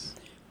 Nice.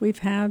 We've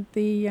had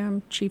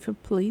the chief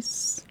of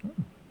police.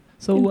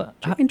 So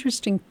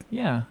Interesting.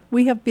 Yeah,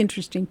 We have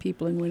interesting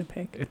people in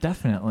Winnipeg.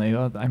 definitely.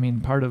 Well, I mean,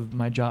 part of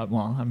my job.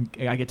 Well,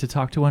 I get to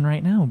talk to one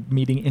right now,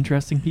 meeting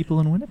interesting people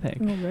in Winnipeg.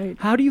 Oh, right.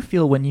 How do you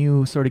feel when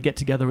you sort of get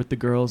together with the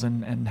girls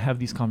and have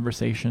these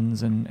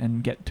conversations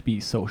and get to be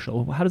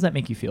social? How does that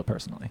make you feel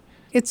personally?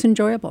 It's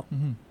enjoyable.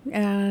 Mm-hmm.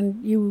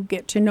 And you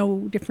get to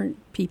know different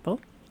people.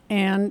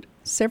 And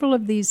several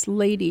of these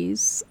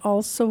ladies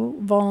also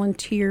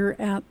volunteer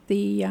at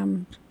the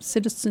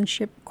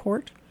Citizenship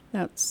Court.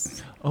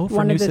 That's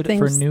one of the things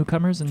for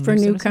newcomers and for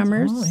new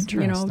newcomers. citizens?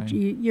 Oh,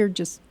 interesting. You're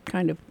just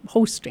kind of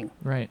hosting,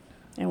 Right.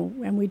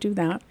 and we do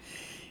that.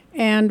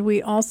 And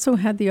we also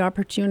had the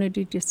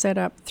opportunity to set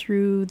up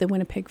through the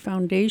Winnipeg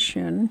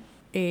Foundation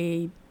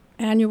a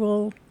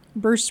annual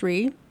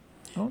bursary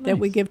that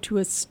we give to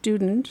a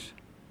student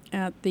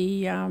at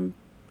the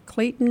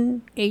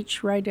Clayton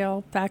H.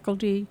 Rydell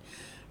Faculty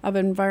of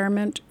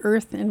Environment,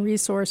 Earth and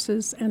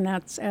Resources, and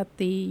that's at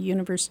the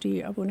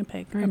University of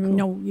Winnipeg. Very cool.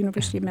 No,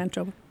 University of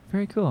Manitoba.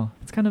 Very cool.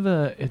 It's kind of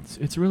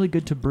it's really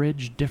good to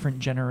bridge different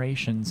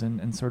generations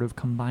and sort of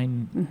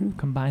combine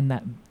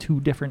that two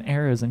different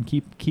eras and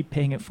keep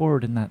paying it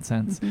forward in that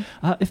sense.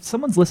 Mm-hmm. If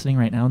someone's listening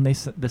right now and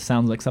this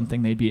sounds like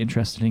something they'd be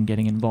interested in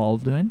getting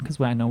involved in, because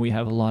I know we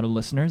have a lot of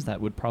listeners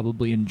that would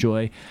probably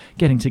enjoy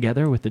getting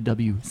together with the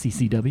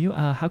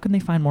WCCW, how can they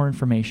find more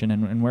information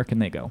and where can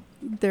they go?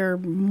 They're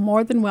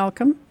more than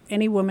welcome.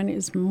 Any woman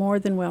is more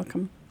than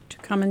welcome to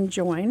come and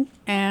join.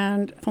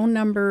 And phone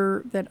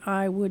number that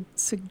I would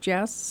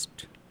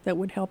suggest that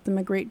would help them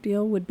a great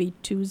deal would be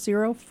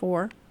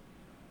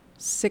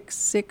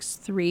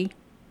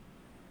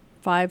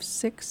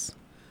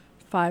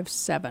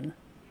 204-663-5657.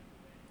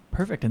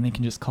 Perfect. And they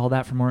can just call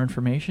that for more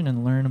information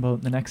and learn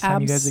about the next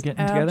time you guys are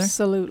getting together?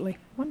 Absolutely.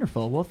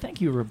 Wonderful. Well,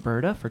 thank you,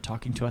 Roberta, for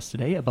talking to us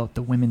today about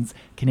the Women's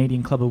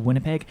Canadian Club of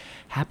Winnipeg.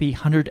 Happy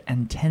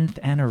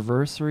 110th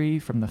anniversary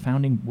from the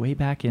founding way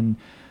back in,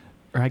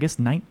 or I guess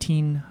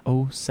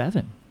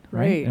 1907,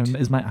 right?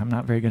 I'm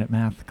not very good at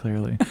math,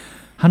 clearly.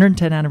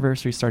 110th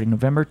anniversary starting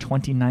November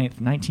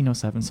 29th,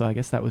 1907. So I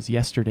guess that was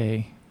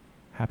yesterday.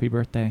 Happy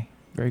birthday.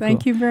 Very cool.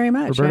 Thank you very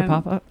much.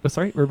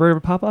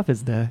 Roberta Popoff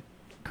is the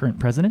current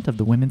president of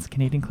the Women's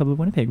Canadian Club of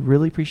Winnipeg.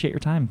 Really appreciate your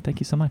time. Thank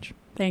you so much.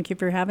 Thank you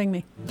for having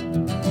me.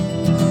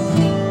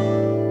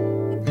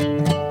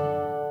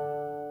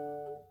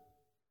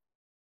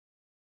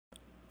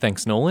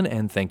 Thanks, Nolan,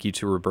 and thank you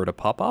to Roberta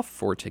Popoff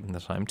for taking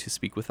the time to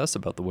speak with us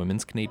about the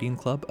Women's Canadian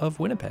Club of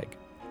Winnipeg.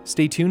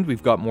 Stay tuned,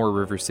 we've got more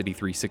River City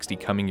 360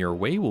 coming your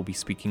way. We'll be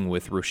speaking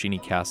with Roshini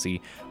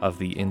Cassie of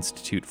the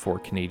Institute for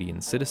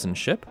Canadian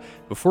Citizenship.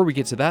 Before we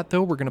get to that,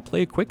 though, we're going to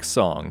play a quick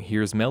song.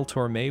 Here's Mel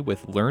Torme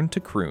with Learn to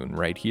Croon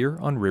right here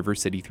on River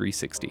City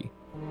 360.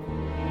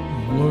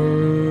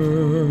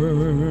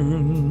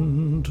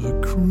 Learn to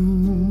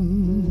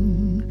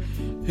croon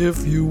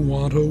if you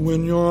want to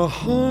win your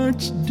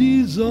heart's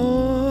desire.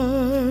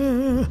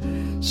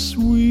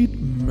 Sweet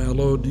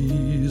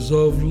melodies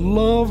of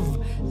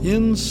love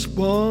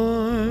inspire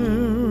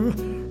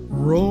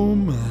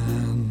romance.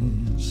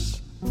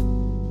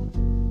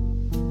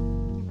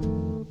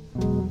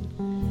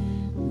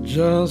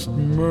 Just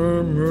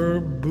murmur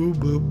boo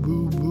boo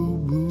boo boo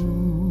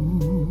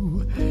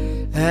boo,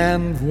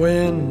 and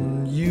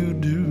when you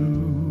do,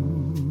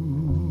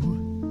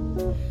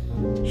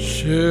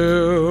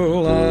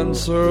 she'll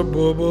answer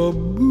boo boo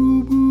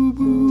boo boo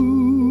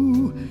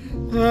boo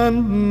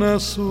and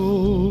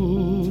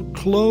nestle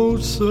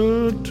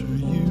closer to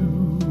you.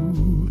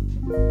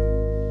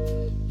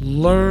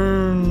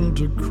 Learn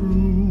to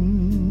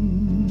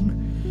croon,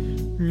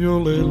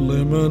 you'll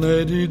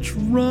eliminate each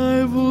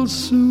rival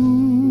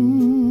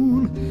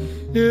soon.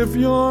 If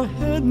you're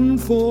heading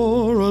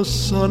for a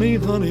sunny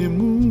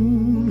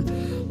honeymoon,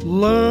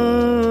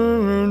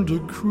 learn to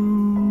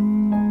croon.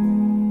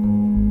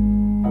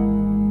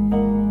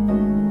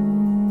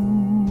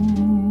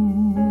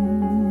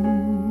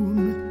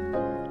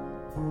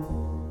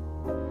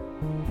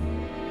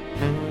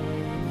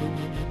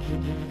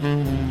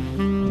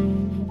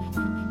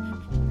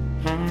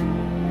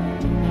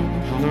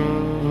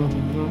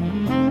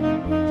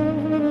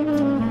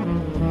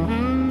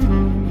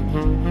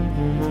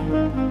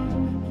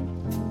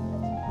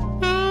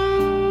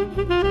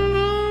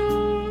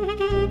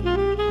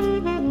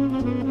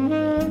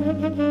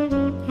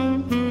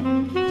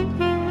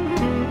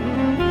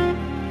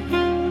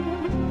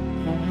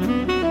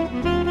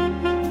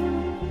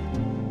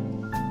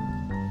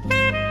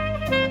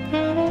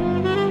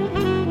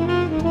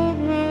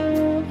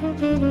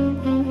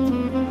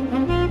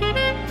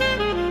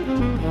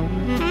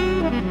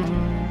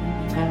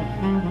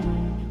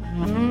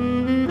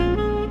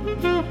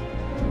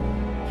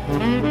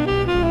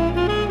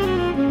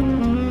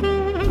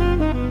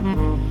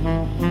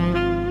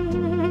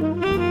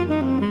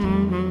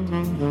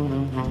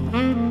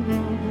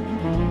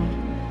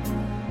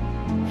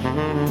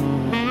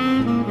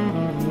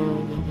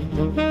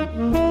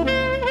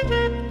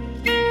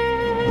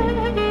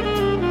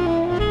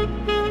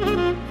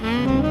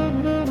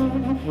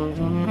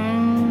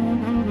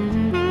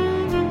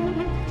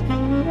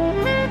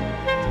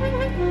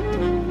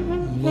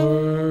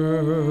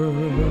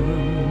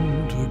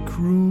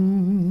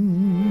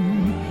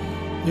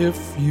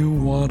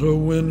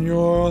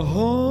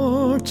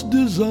 heart's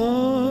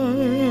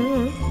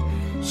desire.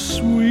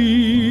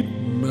 Sweet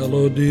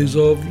melodies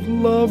of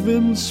love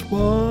inspire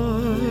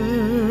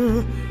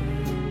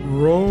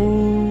romance.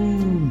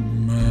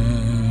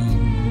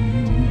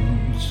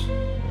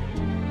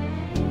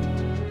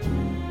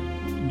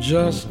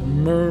 Just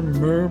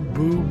murmur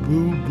boo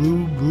boo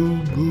boo boo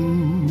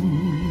boo,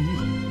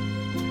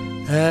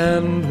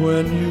 and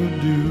when you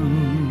do,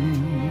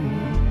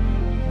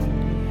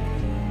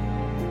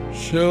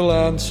 she'll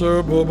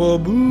answer boo boo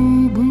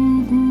boo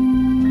boo boo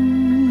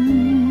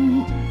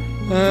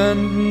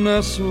and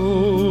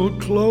nestle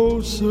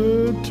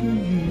closer to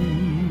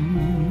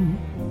you.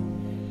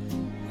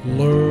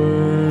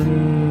 Learn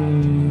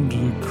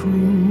to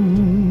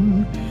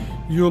croon,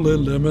 you'll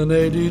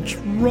eliminate each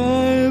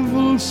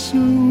rival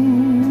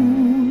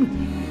soon.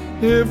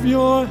 If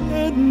you're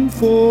heading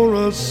for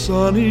a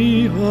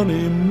sunny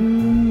honeymoon,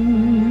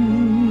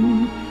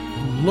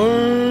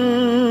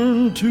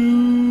 learn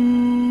to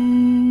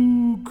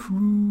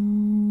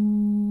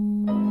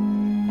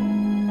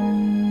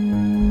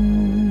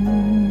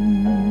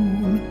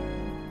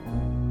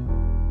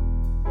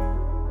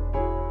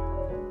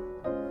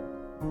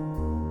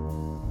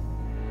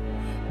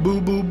boo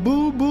boo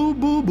boo boo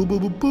boo boo boo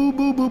boo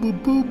boo boo boo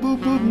boo boo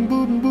boo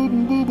boo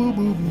boo boo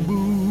boo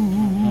boo.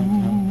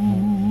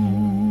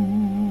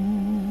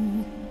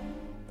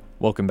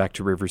 Welcome back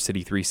to River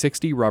City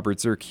 360. Robert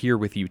Zirk here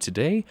with you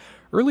today.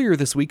 Earlier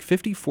this week,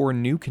 54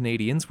 new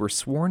Canadians were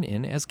sworn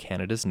in as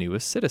Canada's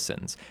newest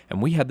citizens,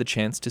 and we had the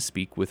chance to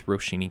speak with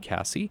Roshini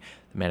Cassie,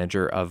 the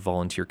manager of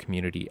volunteer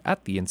community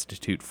at the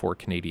Institute for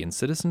Canadian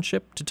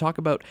Citizenship, to talk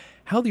about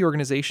how the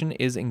organization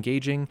is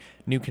engaging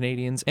new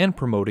Canadians and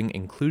promoting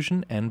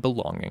inclusion and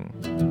belonging.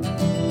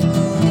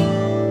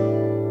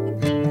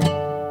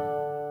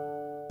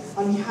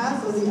 On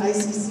behalf of the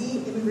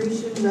ICC,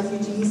 Immigration,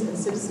 Refugees and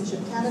Citizenship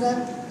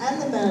Canada,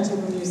 and the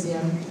Manitoba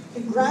Museum,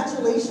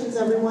 congratulations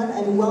everyone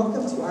and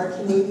welcome to our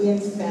Canadian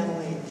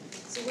family.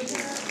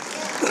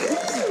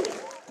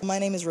 My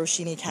name is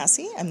Roshini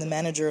Cassie. I'm the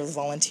manager of the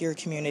volunteer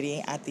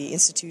community at the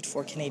Institute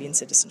for Canadian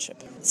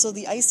Citizenship. So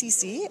the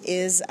ICC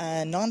is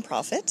a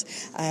nonprofit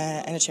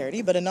and a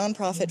charity, but a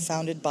nonprofit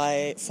founded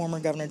by former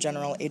Governor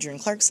General Adrian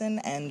Clarkson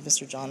and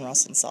Mr. John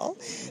Rosenthal.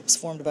 It was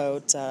formed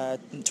about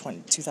in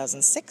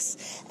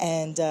 2006,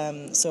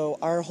 and so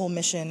our whole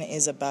mission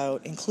is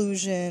about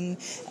inclusion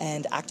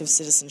and active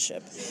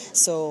citizenship.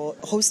 So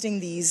hosting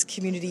these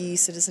community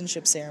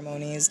citizenship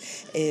ceremonies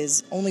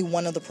is only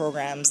one of the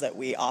programs that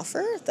we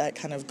offer that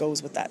kind of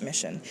goes with that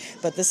mission.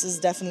 But this is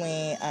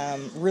definitely a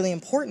really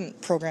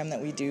important program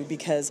that we do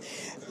because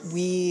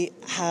we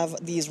have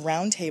these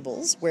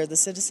roundtables where the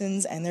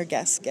citizens and their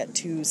guests get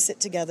to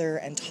sit together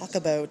and talk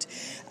about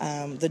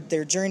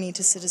their journey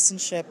to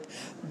citizenship,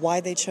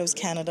 why they chose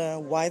Canada,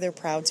 why they're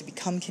proud to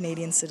become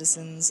Canadian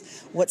citizens,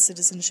 what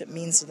citizenship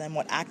means to them,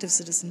 what active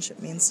citizenship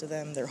means to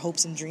them, their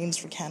hopes and dreams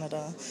for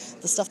Canada,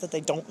 the stuff that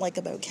they don't like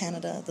about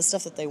Canada, the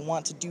stuff that they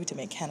want to do to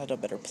make Canada a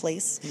better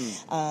place.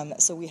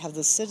 So we have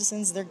the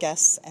citizens, their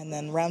guests, and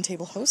then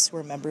roundtable hosts who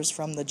are members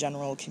from the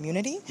general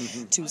community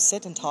to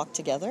sit and talk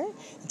together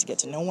and to get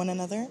to know one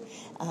another.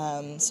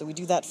 So we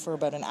do that for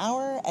about an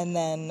hour, and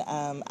then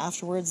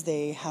afterwards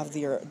they have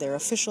their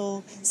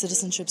official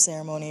citizenship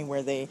ceremony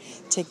where they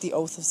take the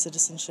oath of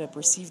citizenship,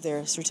 receive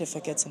their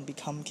certificates, and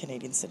become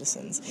Canadian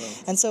citizens.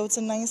 Wow. And so it's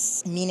a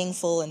nice,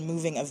 meaningful, and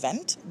moving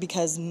event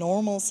because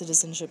normal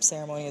citizenship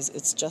ceremonies,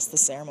 it's just the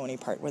ceremony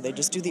part where they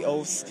just do the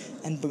oath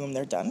and boom,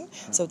 they're done.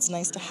 So it's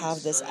nice to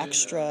have this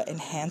extra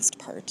enhanced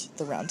part,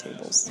 the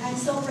roundtables. I'm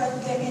so proud to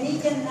be a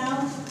Canadian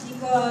now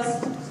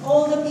because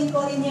all the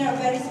people in here are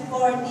very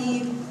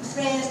supportive,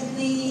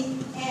 friendly,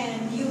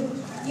 and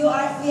we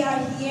are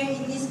here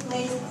in this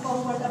place,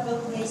 comfortable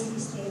place to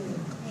stay with.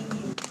 Thank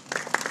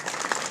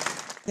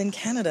you. In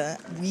Canada,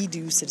 we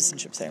do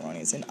citizenship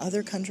ceremonies. In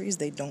other countries,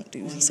 they don't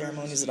do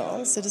ceremonies at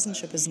all.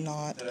 Citizenship is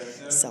not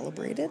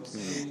celebrated,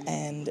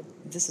 and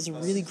this is a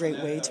really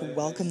great way to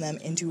welcome them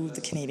into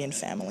the Canadian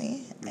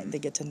family. And they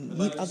get to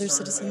meet other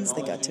citizens,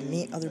 they get to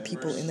meet other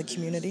people in the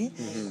community,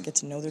 get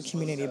to know their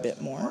community a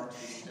bit more,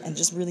 and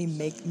just really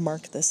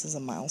mark this as a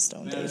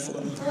milestone day for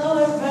them.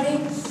 Hello, everybody.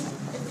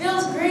 It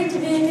feels great to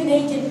be a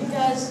Canadian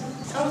because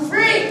I'm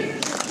free.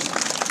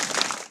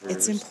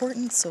 It's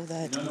important so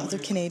that other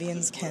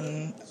Canadians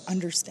can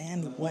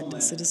understand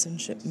what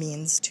citizenship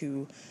means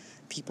to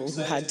people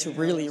who had to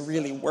really,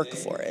 really work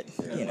for it,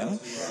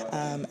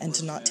 and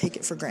to not take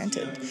it for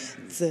granted.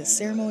 The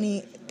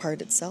ceremony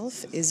part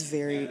itself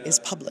is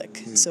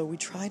public, so we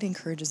try to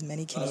encourage as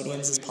many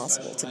Canadians as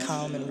possible to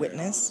come and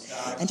witness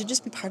and to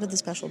just be part of the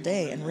special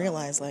day and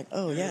realize,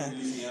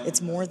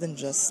 it's more than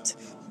just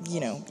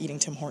eating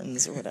Tim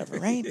Hortons or whatever,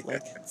 right?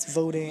 Like, it's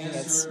voting,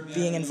 it's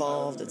being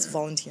involved, it's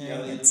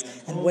volunteering,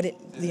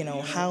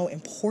 how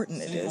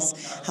important it is,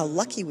 how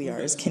lucky we are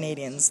as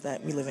Canadians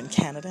that we live in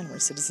Canada and we're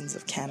citizens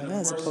of Canada,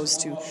 as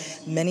opposed to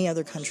many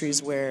other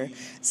countries where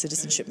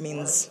citizenship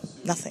means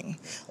nothing,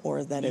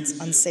 or that it's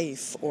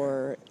unsafe,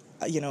 or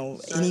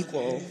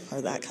unequal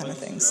or that kind of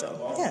thing.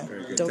 So,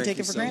 yeah, don't take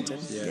it for granted.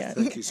 Yeah.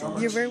 Thank you so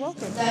much. You're very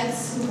welcome.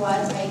 That's what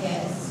I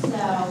guess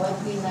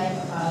what we like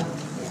about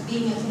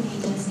being a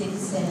Canadian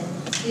citizen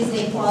is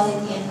the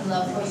equality and the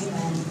love for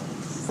humanity.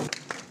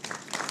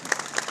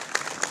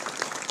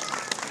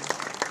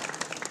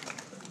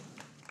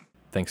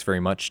 Thanks very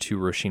much to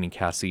Roshini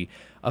Cassie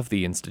of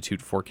the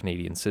Institute for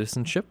Canadian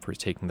Citizenship for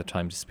taking the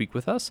time to speak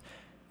with us.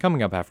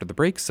 Coming up after the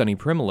break, Sonny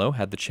Primolo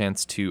had the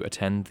chance to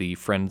attend the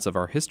Friends of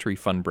Our History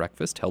Fund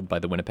breakfast held by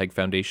the Winnipeg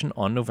Foundation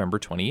on November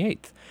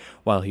 28th.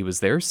 While he was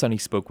there, Sonny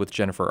spoke with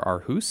Jennifer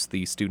Arhus,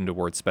 the Student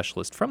Award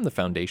Specialist from the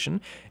Foundation,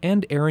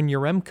 and Aaron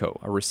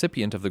Yaremko, a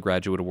recipient of the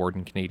Graduate Award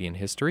in Canadian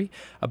History,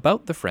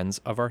 about the Friends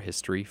of Our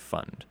History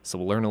Fund. So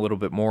we'll learn a little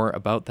bit more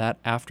about that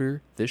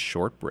after this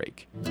short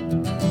break.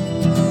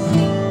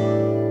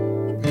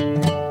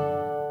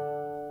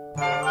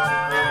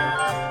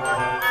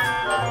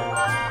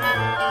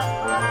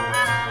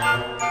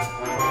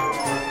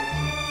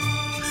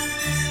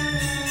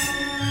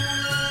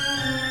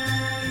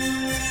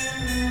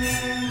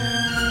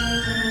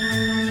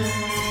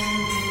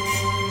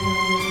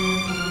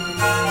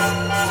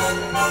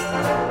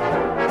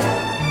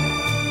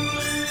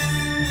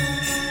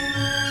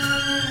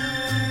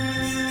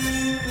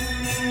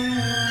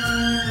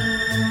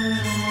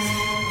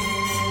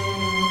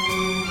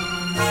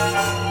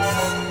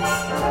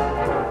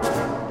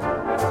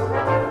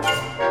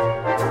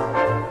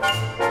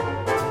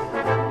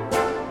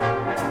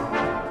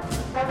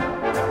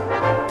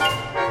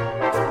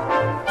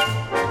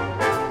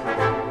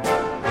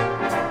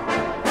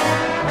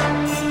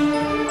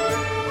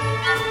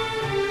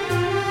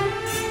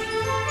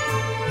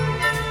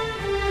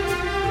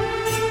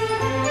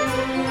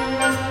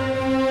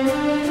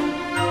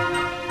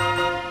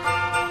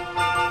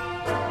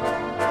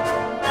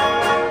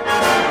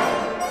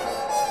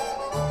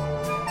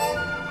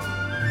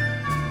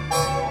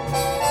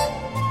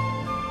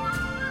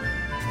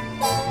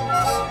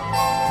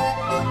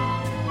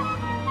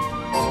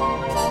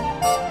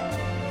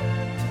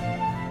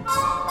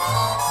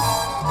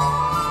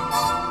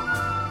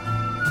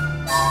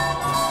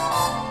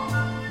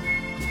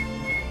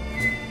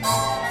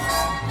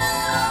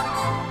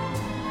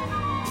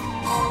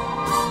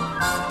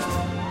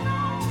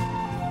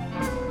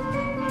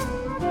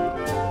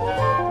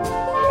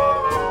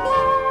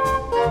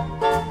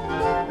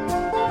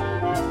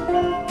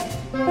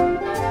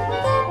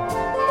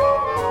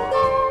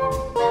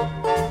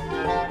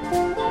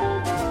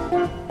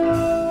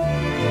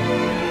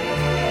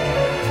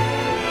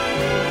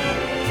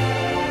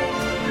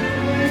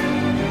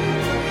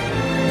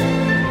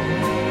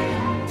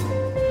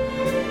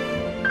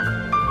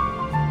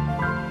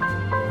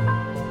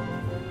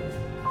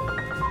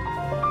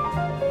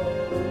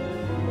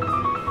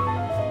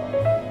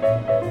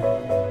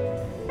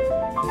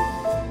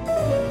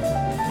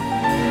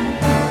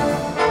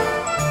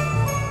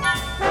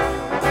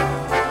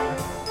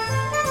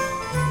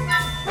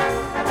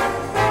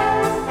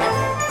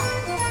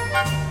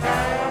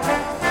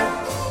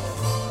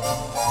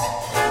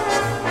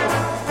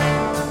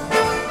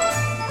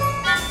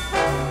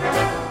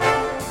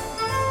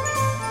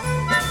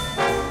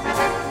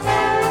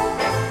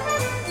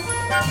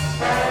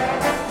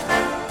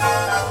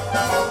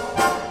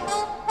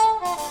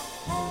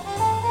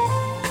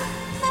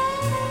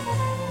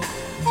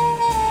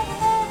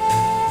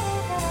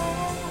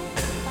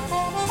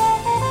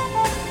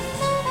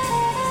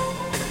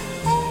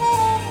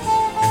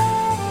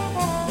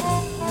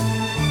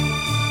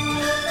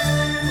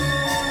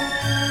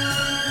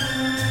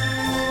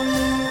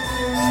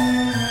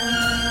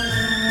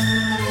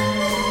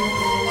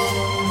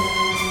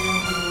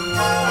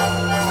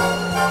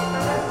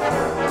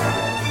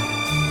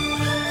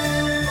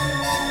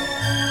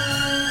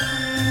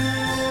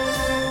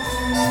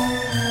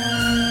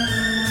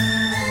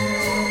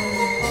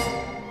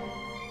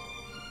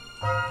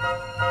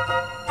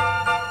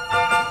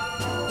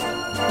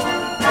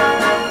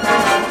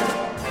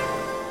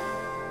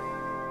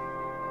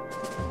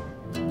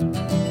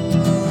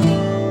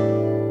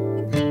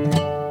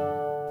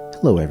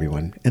 Hello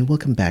everyone, and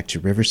welcome back to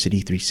River City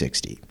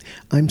 360.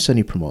 I'm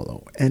Sonny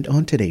Primolo, and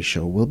on today's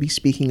show we'll be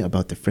speaking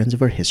about the Friends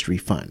of Our History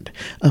Fund,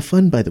 a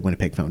fund by the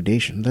Winnipeg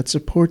Foundation that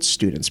supports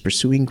students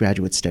pursuing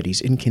graduate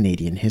studies in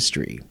Canadian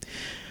history.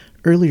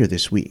 Earlier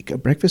this week, a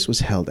breakfast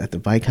was held at the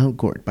Viscount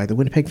Gort by the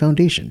Winnipeg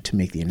Foundation to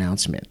make the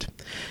announcement.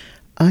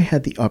 I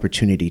had the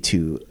opportunity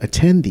to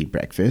attend the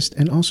breakfast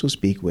and also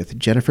speak with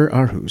Jennifer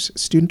Arhus,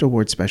 Student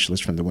Award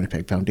Specialist from the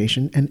Winnipeg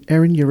Foundation, and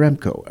Aaron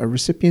Yaremko, a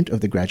recipient of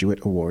the Graduate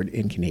Award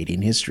in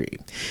Canadian History.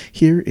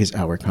 Here is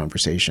our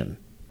conversation.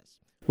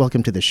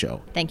 Welcome to the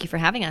show. Thank you for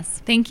having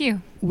us. Thank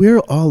you. We're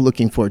all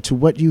looking forward to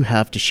what you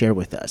have to share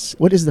with us.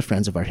 What is the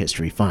Friends of Our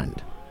History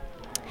Fund?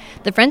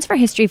 The Friends for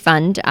History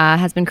Fund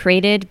has been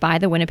created by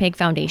the Winnipeg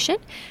Foundation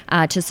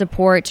to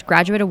support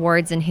graduate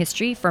awards in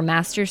history for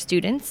master's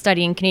students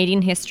studying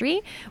Canadian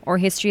history or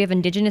history of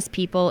Indigenous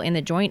people in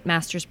the joint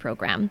master's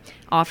program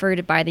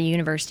offered by the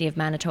University of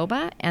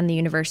Manitoba and the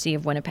University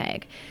of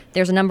Winnipeg.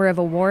 There's a number of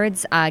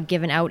awards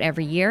given out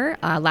every year.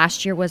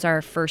 Last year was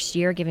our first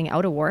year giving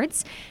out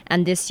awards,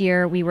 and this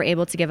year we were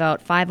able to give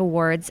out 5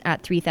 awards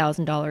at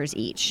 $3,000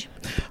 each.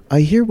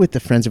 I hear with the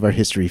Friends of Our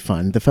History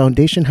Fund, the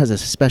foundation has a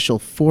special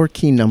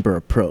 4-key number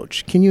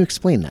approach. Can you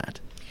explain that?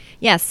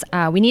 Yes,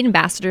 we need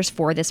ambassadors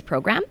for this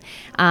program.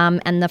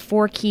 And the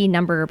 4-key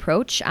number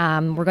approach,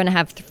 we're going to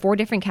have 4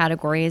 different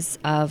categories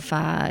of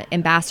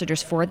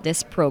ambassadors for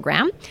this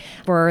program.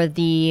 For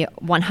the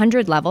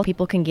 100 level,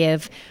 people can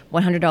give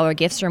 $100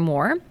 gifts or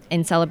more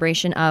in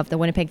celebration of the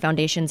Winnipeg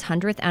Foundation's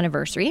 100th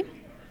anniversary.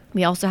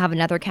 We also have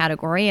another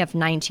category of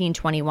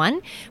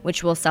 1921,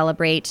 which will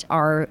celebrate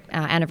our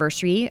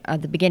anniversary.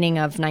 The beginning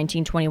of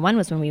 1921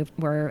 was when we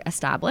were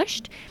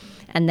established.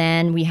 And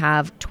then we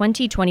have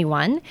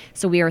 2021.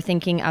 So we are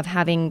thinking of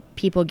having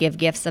people give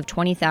gifts of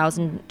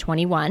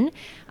 $20,021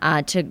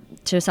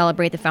 to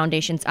celebrate the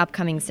foundation's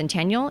upcoming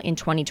centennial in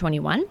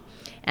 2021.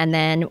 And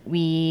then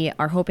we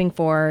are hoping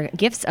for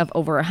gifts of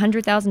over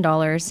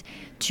 $100,000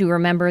 to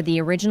remember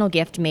the original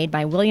gift made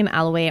by William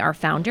Alloway, our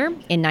founder,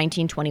 in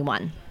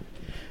 1921.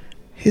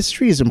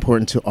 History is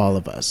important to all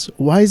of us.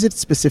 Why is it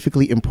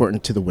specifically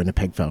important to the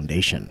Winnipeg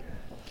Foundation?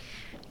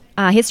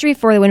 History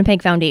for the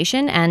Winnipeg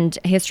Foundation and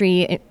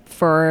history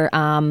for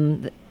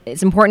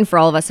it's important for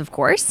all of us, of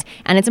course,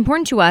 and it's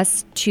important to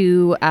us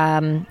to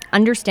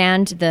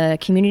understand the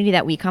community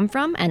that we come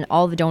from and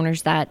all the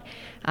donors that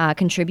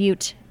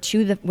contribute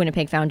to the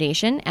Winnipeg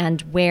Foundation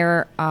and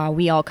where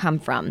we all come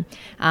from.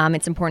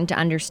 It's important to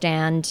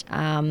understand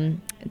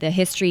the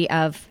history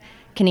of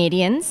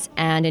Canadians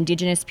and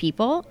Indigenous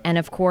people, and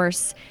of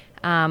course,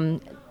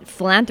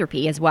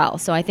 philanthropy as well.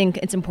 So I think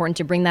it's important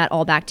to bring that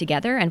all back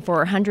together. And for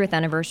our 100th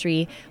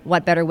anniversary,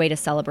 what better way to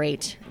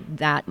celebrate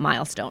that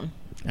milestone?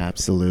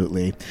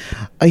 Absolutely.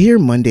 I hear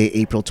Monday,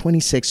 April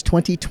 26,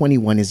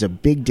 2021 is a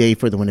big day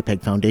for the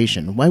Winnipeg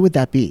Foundation. Why would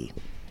that be?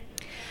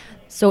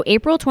 So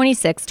April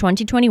 26,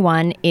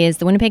 2021 is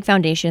the Winnipeg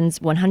Foundation's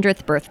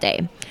 100th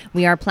birthday.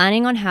 We are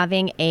planning on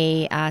having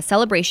a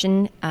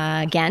celebration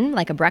again,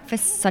 like a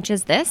breakfast such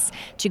as this,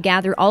 to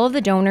gather all of the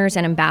donors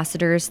and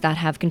ambassadors that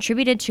have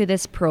contributed to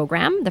this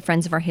program, the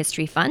Friends of Our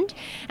History Fund,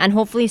 and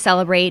hopefully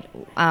celebrate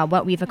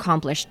what we've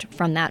accomplished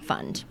from that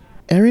fund.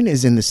 Erin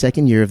is in the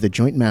second year of the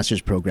Joint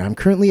Master's Program,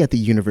 currently at the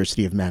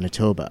University of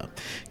Manitoba.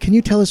 Can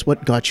you tell us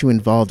what got you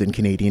involved in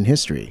Canadian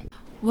history?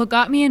 What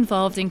got me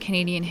involved in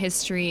Canadian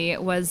history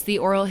was the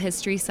Oral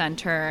History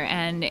Center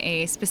and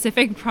a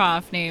specific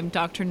prof named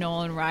Dr.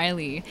 Nolan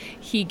Riley.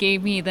 He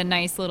gave me the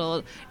nice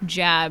little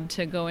jab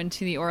to go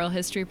into the oral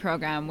history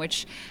program,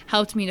 which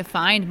helped me to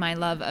find my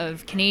love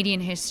of Canadian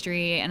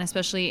history and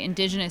especially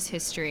Indigenous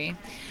history.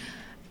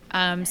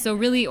 So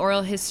really,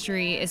 oral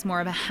history is more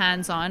of a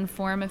hands-on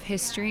form of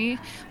history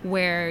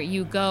where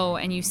you go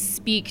and you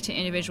speak to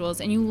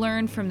individuals and you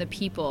learn from the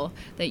people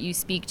that you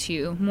speak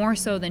to, more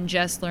so than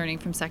just learning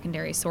from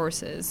secondary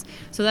sources.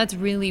 So that's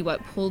really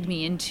what pulled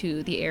me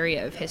into the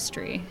area of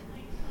history.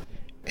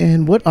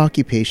 And what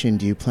occupation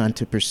do you plan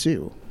to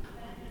pursue?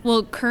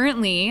 Well,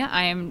 currently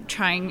I'm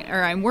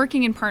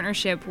working in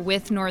partnership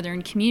with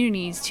Northern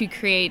Communities to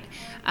create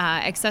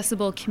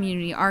accessible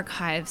community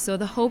archives. So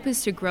the hope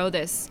is to grow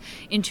this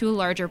into a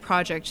larger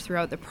project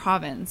throughout the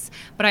province.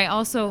 But I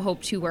also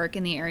hope to work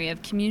in the area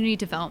of community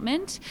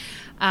development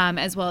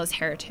as well as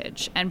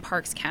heritage, and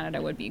Parks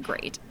Canada would be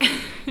great.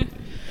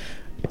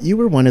 You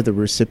were one of the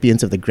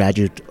recipients of the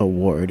Graduate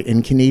Award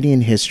in Canadian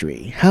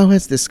History. How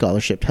has this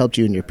scholarship helped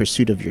you in your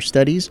pursuit of your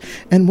studies,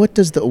 and what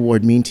does the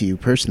award mean to you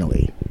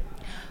personally?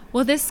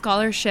 Well, this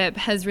scholarship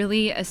has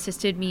really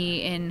assisted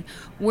me in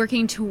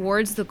working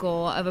towards the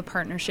goal of a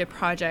partnership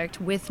project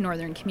with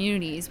Northern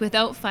Communities.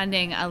 Without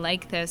funding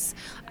like this,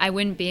 I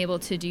wouldn't be able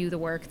to do the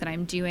work that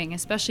I'm doing,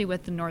 especially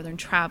with the Northern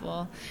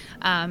travel.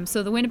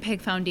 So the Winnipeg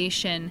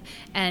Foundation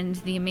and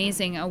the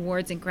amazing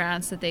awards and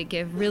grants that they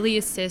give really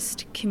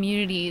assist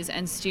communities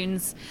and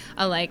students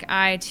like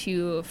I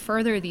to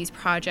further these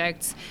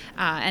projects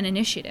and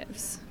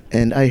initiatives.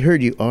 And I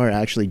heard you are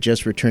actually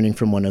just returning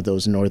from one of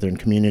those Northern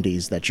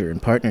Communities that you're in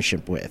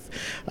partnership with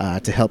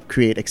to help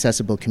create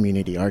accessible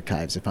community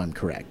archives, if I'm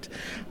correct.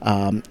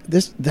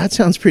 That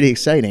sounds pretty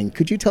exciting.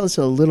 Could you tell us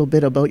a little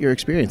bit about your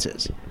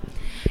experiences?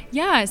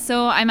 Yeah,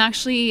 so I'm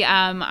actually,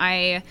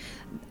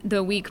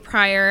 the week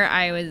prior,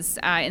 I was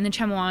in the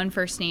Chemawan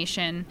First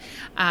Nation,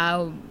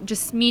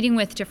 just meeting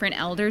with different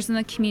elders in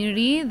the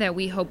community that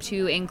we hope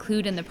to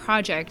include in the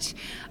project.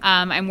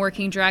 I'm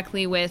working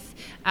directly with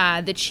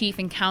the chief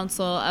and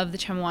council of the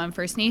Chemawan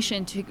First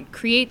Nation to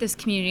create this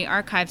community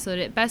archive so that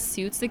it best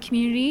suits the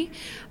community.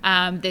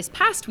 This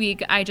past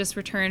week, I just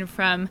returned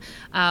from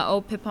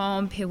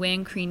Opipon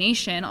Pewing Cree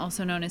Nation,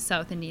 also known as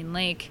South Indian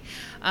Lake,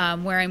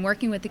 where I'm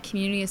working with the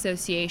Community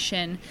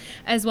Association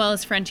as well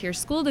as Frontier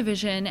School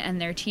Division and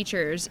their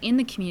teachers in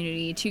the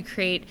community to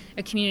create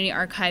a community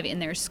archive in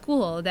their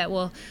school that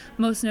will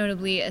most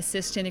notably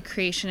assist in the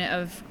creation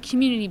of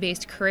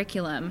community-based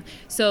curriculum.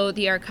 So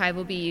the archive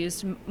will be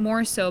used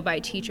more so by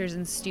teachers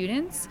and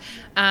students,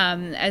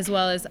 as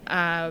well as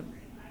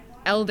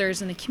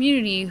elders in the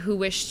community who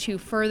wish to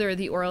further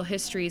the oral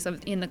histories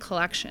in the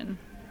collection.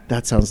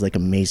 That sounds like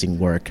amazing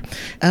work.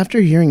 After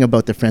hearing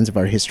about the Friends of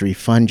Our History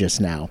Fund just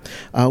now,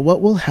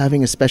 what will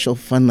having a special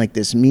fund like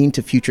this mean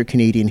to future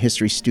Canadian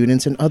history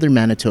students and other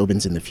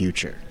Manitobans in the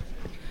future?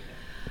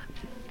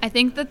 I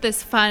think that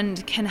this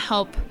fund can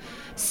help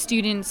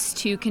students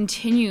to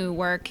continue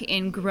work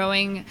in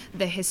growing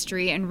the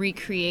history and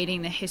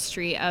recreating the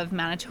history of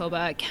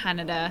Manitoba,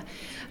 Canada,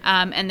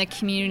 and the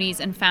communities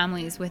and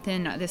families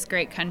within this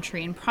great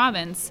country and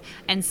province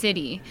and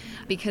city,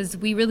 because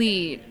we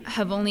really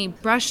have only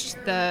brushed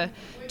the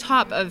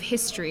top of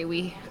history.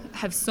 We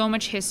have so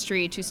much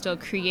history to still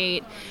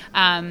create,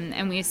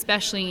 and we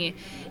especially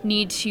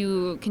need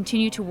to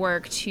continue to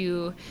work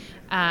to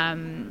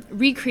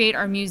recreate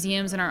our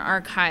museums and our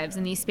archives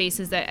in these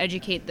spaces that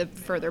educate the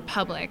further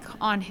public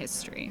on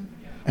history.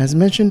 As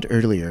mentioned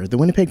earlier, the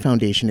Winnipeg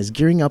Foundation is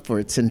gearing up for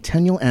its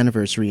centennial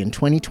anniversary in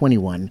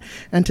 2021,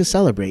 and to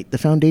celebrate, the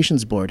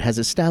Foundation's board has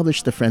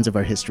established the Friends of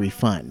Our History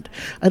Fund.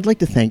 I'd like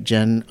to thank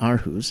Jen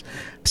Arhus,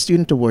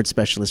 Student Award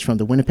Specialist from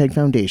the Winnipeg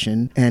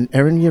Foundation, and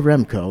Erin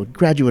Yaremko,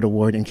 Graduate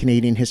Award and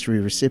Canadian History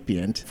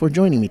recipient, for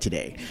joining me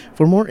today.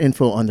 For more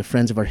info on the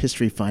Friends of Our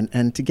History Fund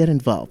and to get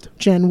involved,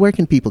 Jen, where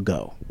can people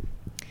go?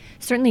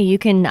 Certainly, you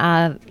can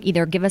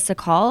either give us a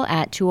call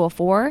at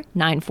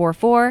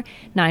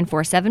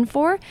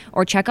 204-944-9474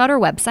 or check out our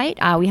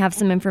website. We have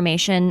some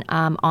information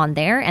on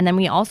there. And then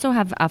we also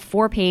have a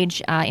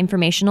 4-page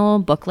informational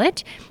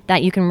booklet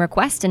that you can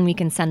request, and we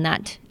can send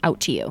that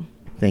out to you.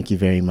 Thank you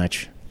very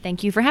much.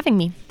 Thank you for having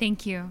me.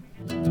 Thank you.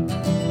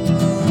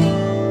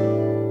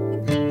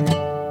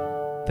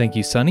 Thank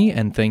you, Sunny,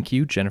 and thank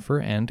you, Jennifer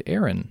and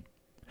Aaron.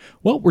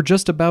 Well, we're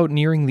just about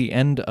nearing the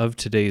end of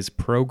today's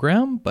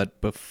program, but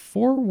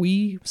before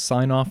we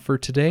sign off for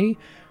today,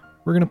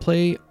 we're going to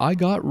play I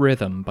Got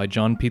Rhythm by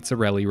John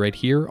Pizzarelli right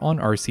here on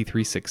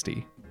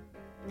RC360.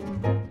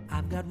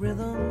 I've got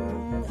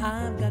rhythm,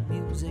 I've got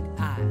music,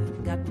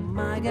 I've got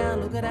my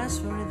gal who could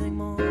ask for anything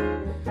more.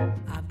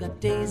 I've got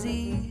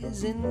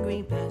daisies in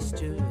green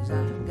pastures,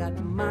 I've got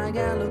my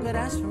gal who could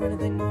ask for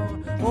anything more.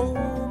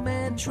 Oh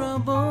man,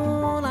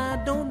 trouble,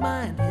 I don't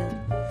mind him.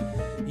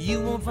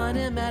 You won't find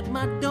him at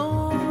my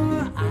door.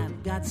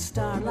 I've got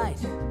starlight,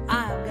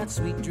 I've got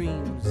sweet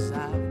dreams,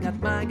 I've got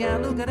my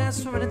gal who could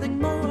ask for anything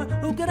more.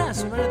 Who could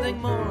ask for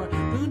anything more?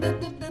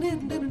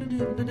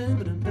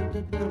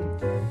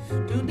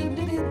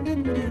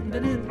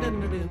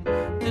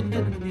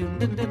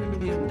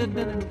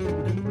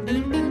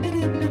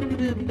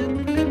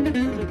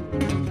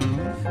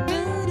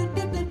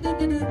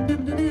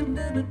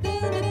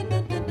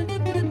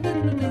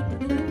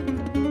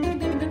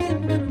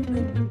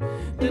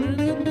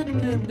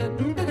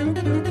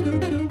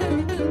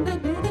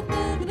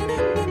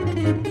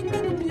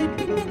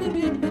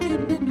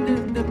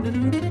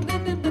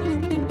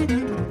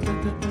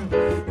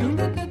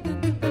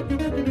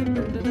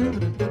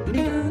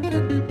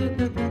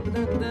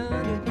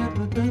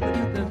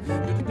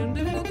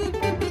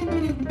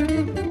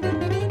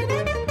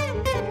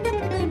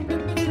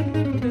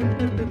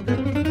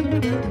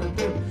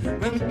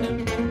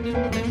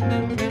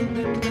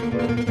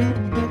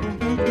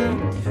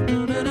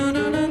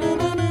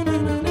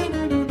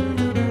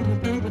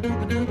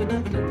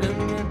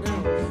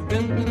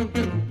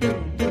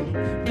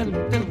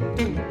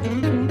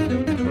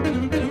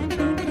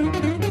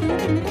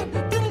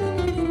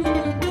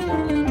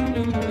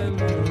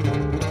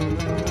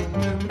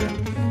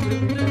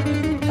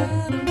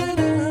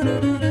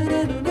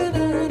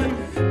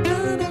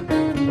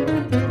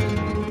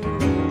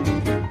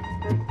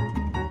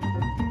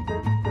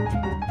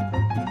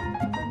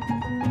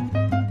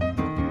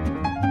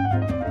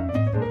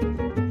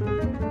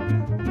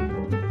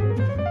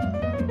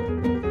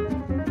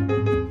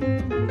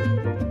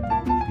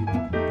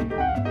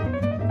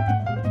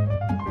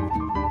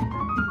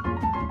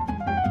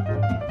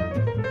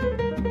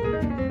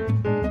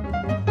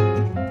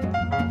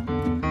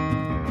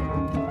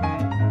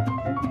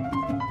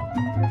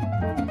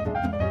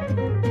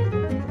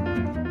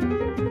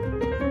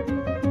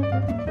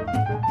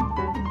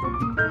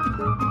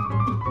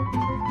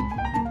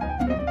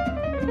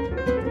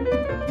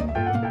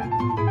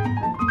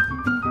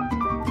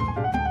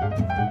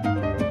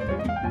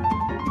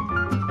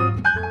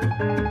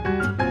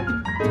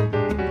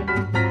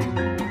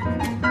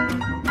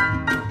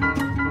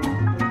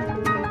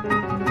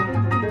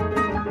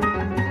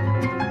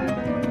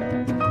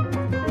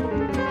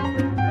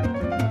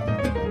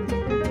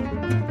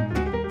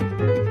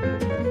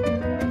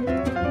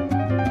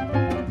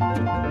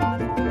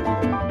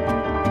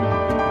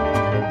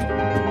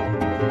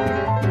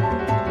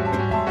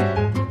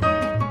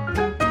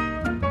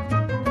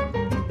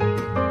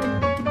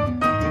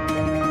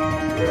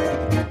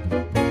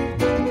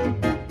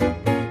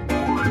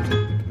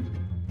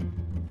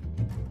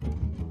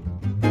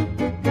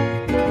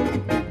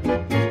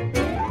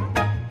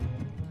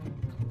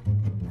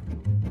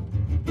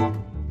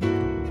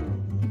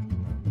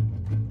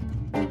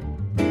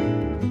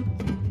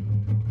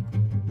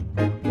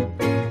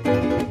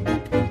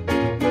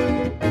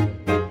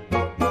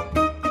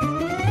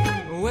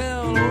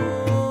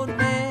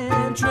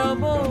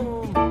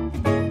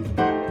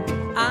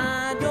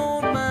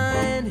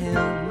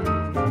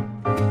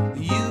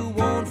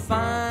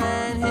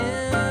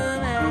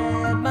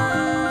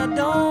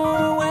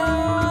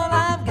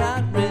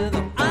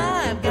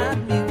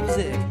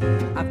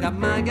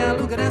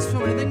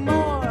 or anything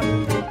more?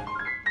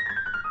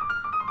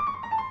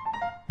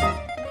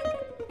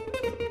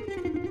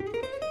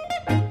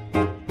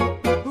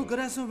 Who could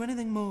ask for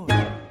anything more?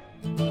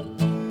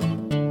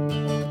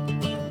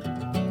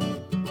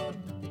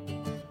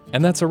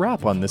 And that's a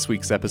wrap on this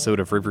week's episode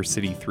of River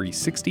City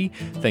 360.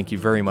 Thank you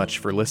very much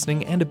for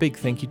listening, and a big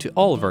thank you to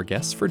all of our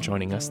guests for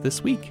joining us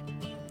this week.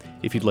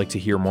 If you'd like to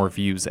hear more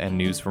views and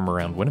news from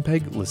around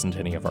Winnipeg, listen to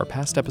any of our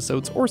past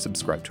episodes, or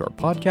subscribe to our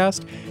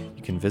podcast,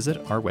 you can visit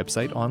our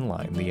website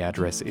online. The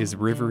address is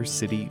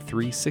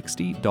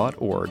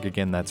rivercity360.org.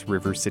 Again, that's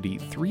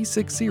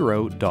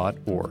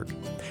rivercity360.org.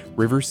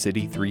 River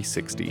City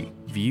 360,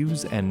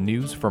 Views and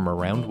News from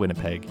Around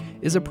Winnipeg,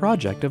 is a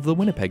project of the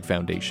Winnipeg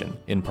Foundation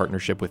in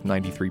partnership with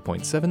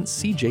 93.7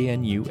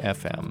 CJNU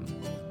FM.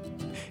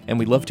 And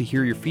we'd love to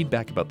hear your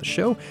feedback about the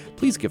show.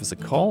 Please give us a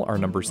call. Our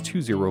number is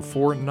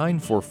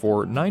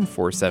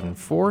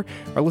 204-944-9474.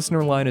 Our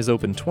listener line is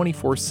open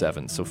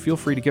 24/7, so feel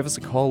free to give us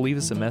a call, leave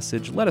us a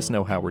message, let us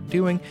know how we're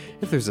doing.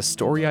 If there's a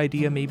story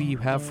idea maybe you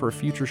have for a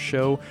future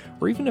show,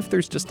 or even if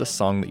there's just a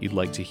song that you'd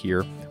like to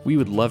hear, we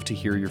would love to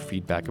hear your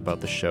feedback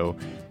about the show.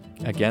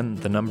 Again,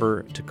 the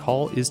number to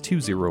call is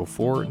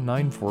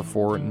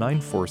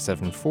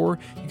 204-944-9474.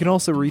 You can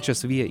also reach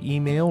us via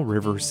email,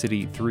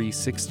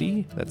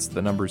 rivercity360, that's the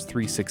numbers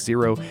 360,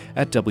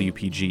 at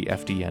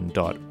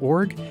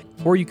wpgfdn.org.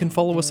 Or you can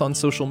follow us on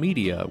social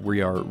media.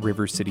 We are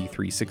River City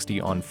 360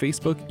 on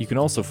Facebook. You can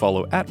also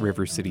follow at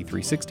River City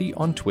 360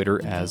 on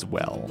Twitter as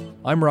well.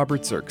 I'm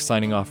Robert Zirk,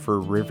 signing off for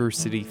River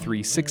City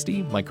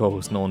 360. My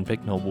co-host Nolan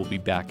Bicknell will be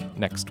back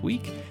next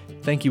week.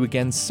 Thank you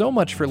again so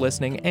much for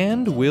listening,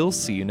 and we'll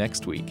see you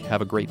next week.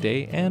 Have a great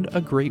day and a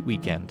great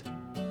weekend.